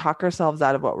to just talk ourselves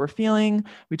out of what we're feeling.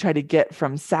 We try to get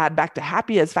from sad back to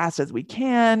happy as fast as we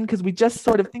can, because we just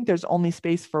sort of think there's only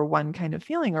space for one kind of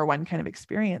feeling or one kind of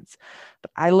experience.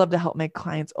 But I love to help my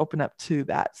clients open up to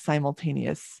that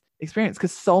simultaneous experience,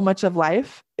 because so much of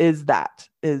life is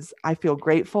I feel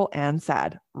grateful and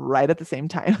sad right at the same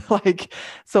time.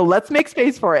 So let's make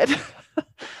space for it.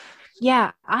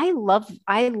 Yeah, I love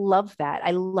that.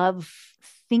 I love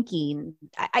thinking.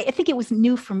 I think it was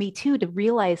new for me too, to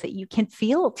realize that you can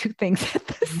feel two things at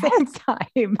the same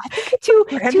time,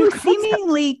 two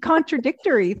seemingly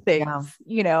contradictory things,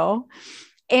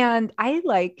 And I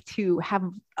like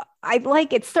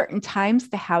at certain times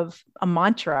to have a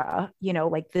mantra,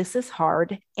 this is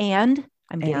hard and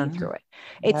I'm getting through it.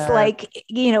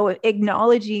 It's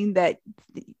acknowledging that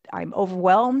I'm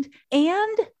overwhelmed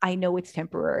and I know it's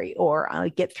temporary, or I'll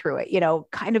get through it.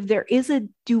 Kind of, there is a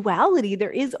duality. There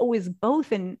is always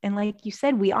both. And like you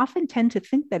said, we often tend to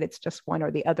think that it's just one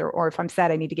or the other, or if I'm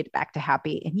sad, I need to get back to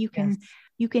happy. And you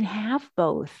can have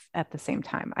both at the same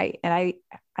time. I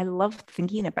love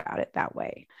thinking about it that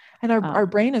way. And our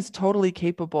brain is totally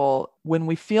capable, when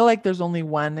we feel like there's only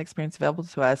one experience available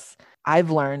to us.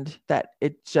 I've learned that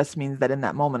it just means that in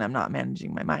that moment, I'm not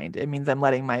managing my mind. It means I'm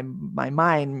letting my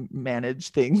mind manage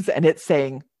things, and it's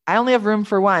saying, I only have room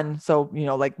for one. So,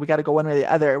 we got to go one or the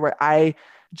other, where I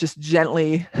just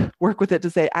gently work with it to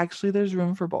say, actually, there's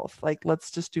room for both.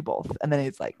 Let's just do both. And then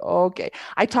it's okay.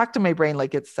 I talk to my brain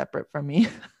like it's separate from me.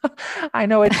 I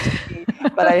know it's me,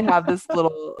 but I have this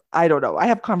little, I don't know. I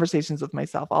have conversations with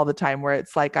myself all the time where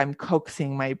it's like I'm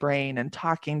coaxing my brain and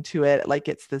talking to it like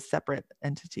it's this separate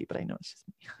entity, but I know it's just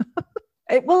me.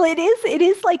 It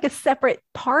is like a separate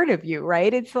part of you,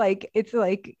 right? It's like,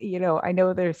 I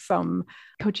know there's some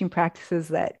coaching practices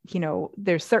that,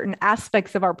 there's certain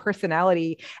aspects of our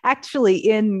personality. Actually,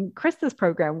 in Krista's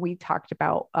program, we talked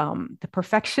about the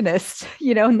perfectionist.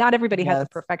 Not everybody has a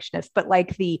perfectionist, but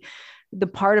like the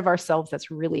part of ourselves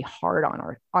that's really hard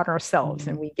on ourselves.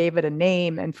 And we gave it a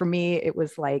name. And for me, it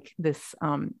was like this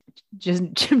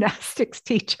gymnastics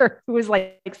teacher who was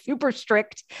like super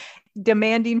strict,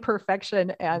 demanding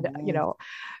perfection. And,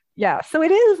 so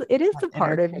it is the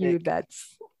part of you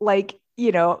that's like,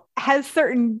 has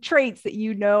certain traits that,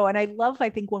 and I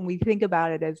think when we think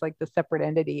about it as like the separate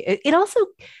entity, it also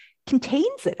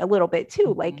contains it a little bit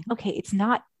too. Like, okay, it's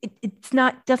not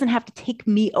doesn't have to take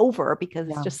me over because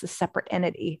it's just a separate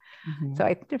entity. So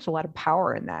I think there's a lot of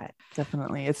power in that.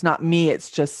 Definitely. It's not me.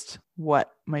 It's just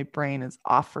what my brain is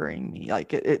offering me.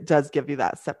 Like it does give you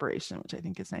that separation, which I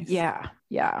think is nice. Yeah.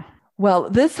 Yeah.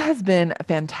 Well, this has been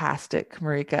fantastic,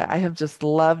 Marika. I have just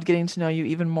loved getting to know you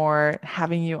even more,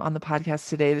 having you on the podcast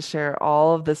today to share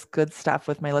all of this good stuff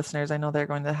with my listeners. I know they're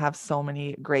going to have so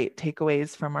many great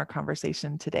takeaways from our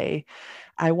conversation today.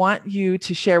 I want you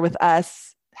to share with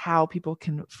us how people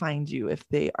can find you if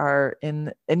they are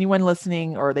anyone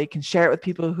listening, or they can share it with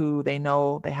people who they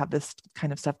know they have this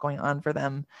kind of stuff going on for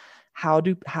them. How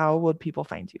would people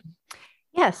find you?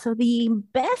 Yeah, so the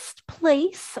best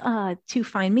place to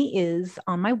find me is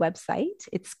on my website.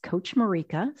 It's Coach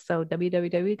Marika, so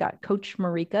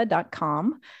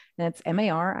www.coachmarika.com. That's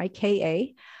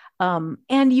Marika.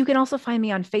 And you can also find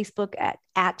me on Facebook at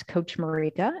Coach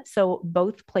Marika. So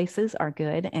both places are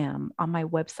good. On my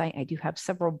website, I do have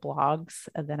several blogs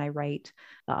that I write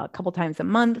a couple times a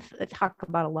month that talk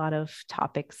about a lot of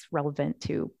topics relevant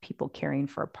to people caring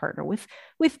for a partner with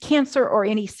cancer or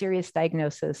any serious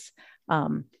diagnosis.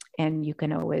 And you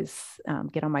can always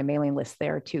get on my mailing list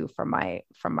there too from my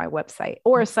website,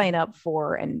 or sign up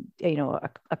for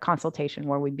a consultation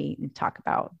where we meet and talk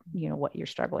about what you're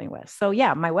struggling with. So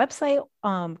yeah, my website,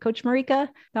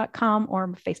 coachmarika.com, or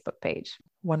my Facebook page.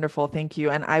 Wonderful. Thank you.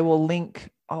 And I will link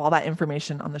all that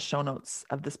information on the show notes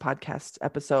of this podcast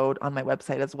episode on my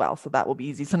website as well. So that will be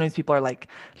easy. Sometimes people are like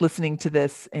listening to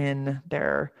this in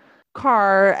their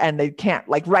car and they can't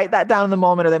like write that down in the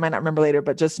moment, or they might not remember later,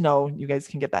 but just know you guys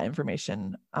can get that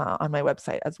information on my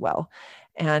website as well.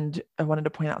 And I wanted to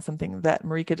point out something that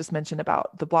Marika just mentioned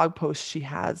about the blog post she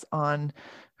has on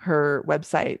her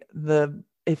website.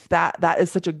 If that is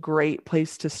such a great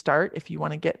place to start if you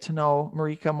want to get to know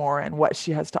Marika more and what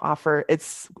she has to offer.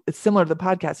 It's similar to the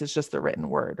podcast. It's just the written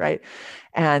word, right?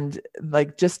 And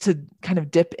like just to kind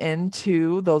of dip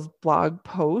into those blog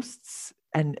posts,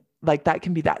 and like that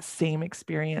can be that same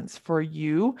experience for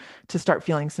you to start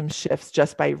feeling some shifts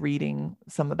just by reading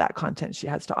some of that content she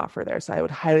has to offer there. So I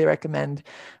would highly recommend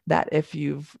that if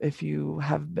you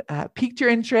have piqued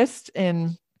your interest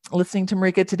in listening to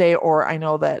Marika today, or I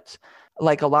know that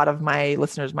like a lot of my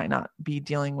listeners might not be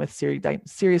dealing with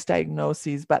serious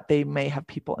diagnoses, but they may have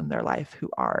people in their life who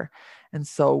are. And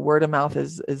so word of mouth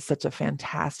is such a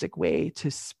fantastic way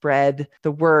to spread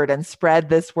the word and spread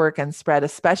this work and spread,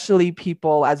 especially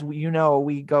people, as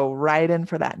we go right in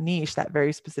for that niche, that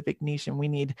very specific niche. And we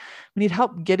need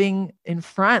help getting in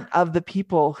front of the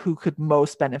people who could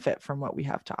most benefit from what we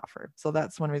have to offer. So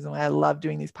that's one reason why I love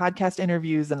doing these podcast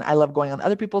interviews, and I love going on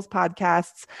other people's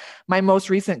podcasts. My most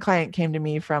recent client came to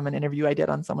me from an interview I did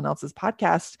on someone else's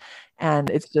podcast. And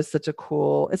it's just such a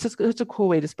cool way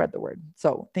to spread the word.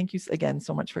 So thank you again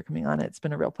so much for coming on. It's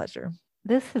been a real pleasure.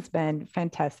 This has been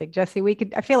fantastic, Jessie.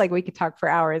 I feel like we could talk for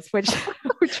hours, which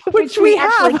we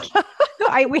have.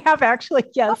 We have actually,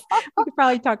 yes. We could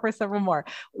probably talk for several more.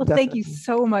 Well, Definitely. Thank you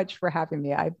so much for having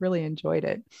me. I really enjoyed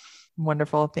it.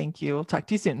 Wonderful. Thank you. We'll talk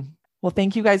to you soon. Well,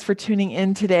 thank you guys for tuning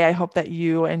in today. I hope that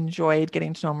you enjoyed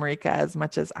getting to know Marika as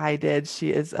much as I did. She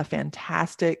is a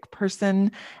fantastic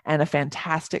person and a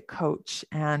fantastic coach,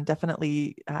 and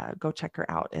definitely go check her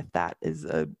out if that is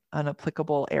an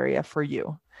applicable area for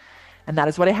you. And that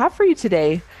is what I have for you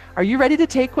today. Are you ready to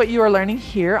take what you are learning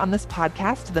here on this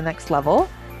podcast to the next level?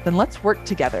 Then let's work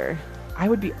together. I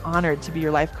would be honored to be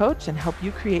your life coach and help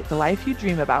you create the life you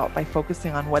dream about by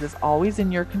focusing on what is always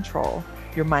in your control,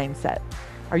 your mindset.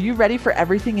 Are you ready for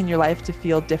everything in your life to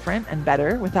feel different and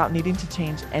better without needing to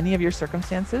change any of your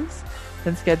circumstances?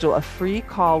 Then schedule a free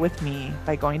call with me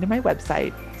by going to my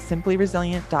website,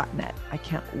 simplyresilient.net. I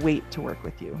can't wait to work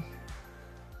with you.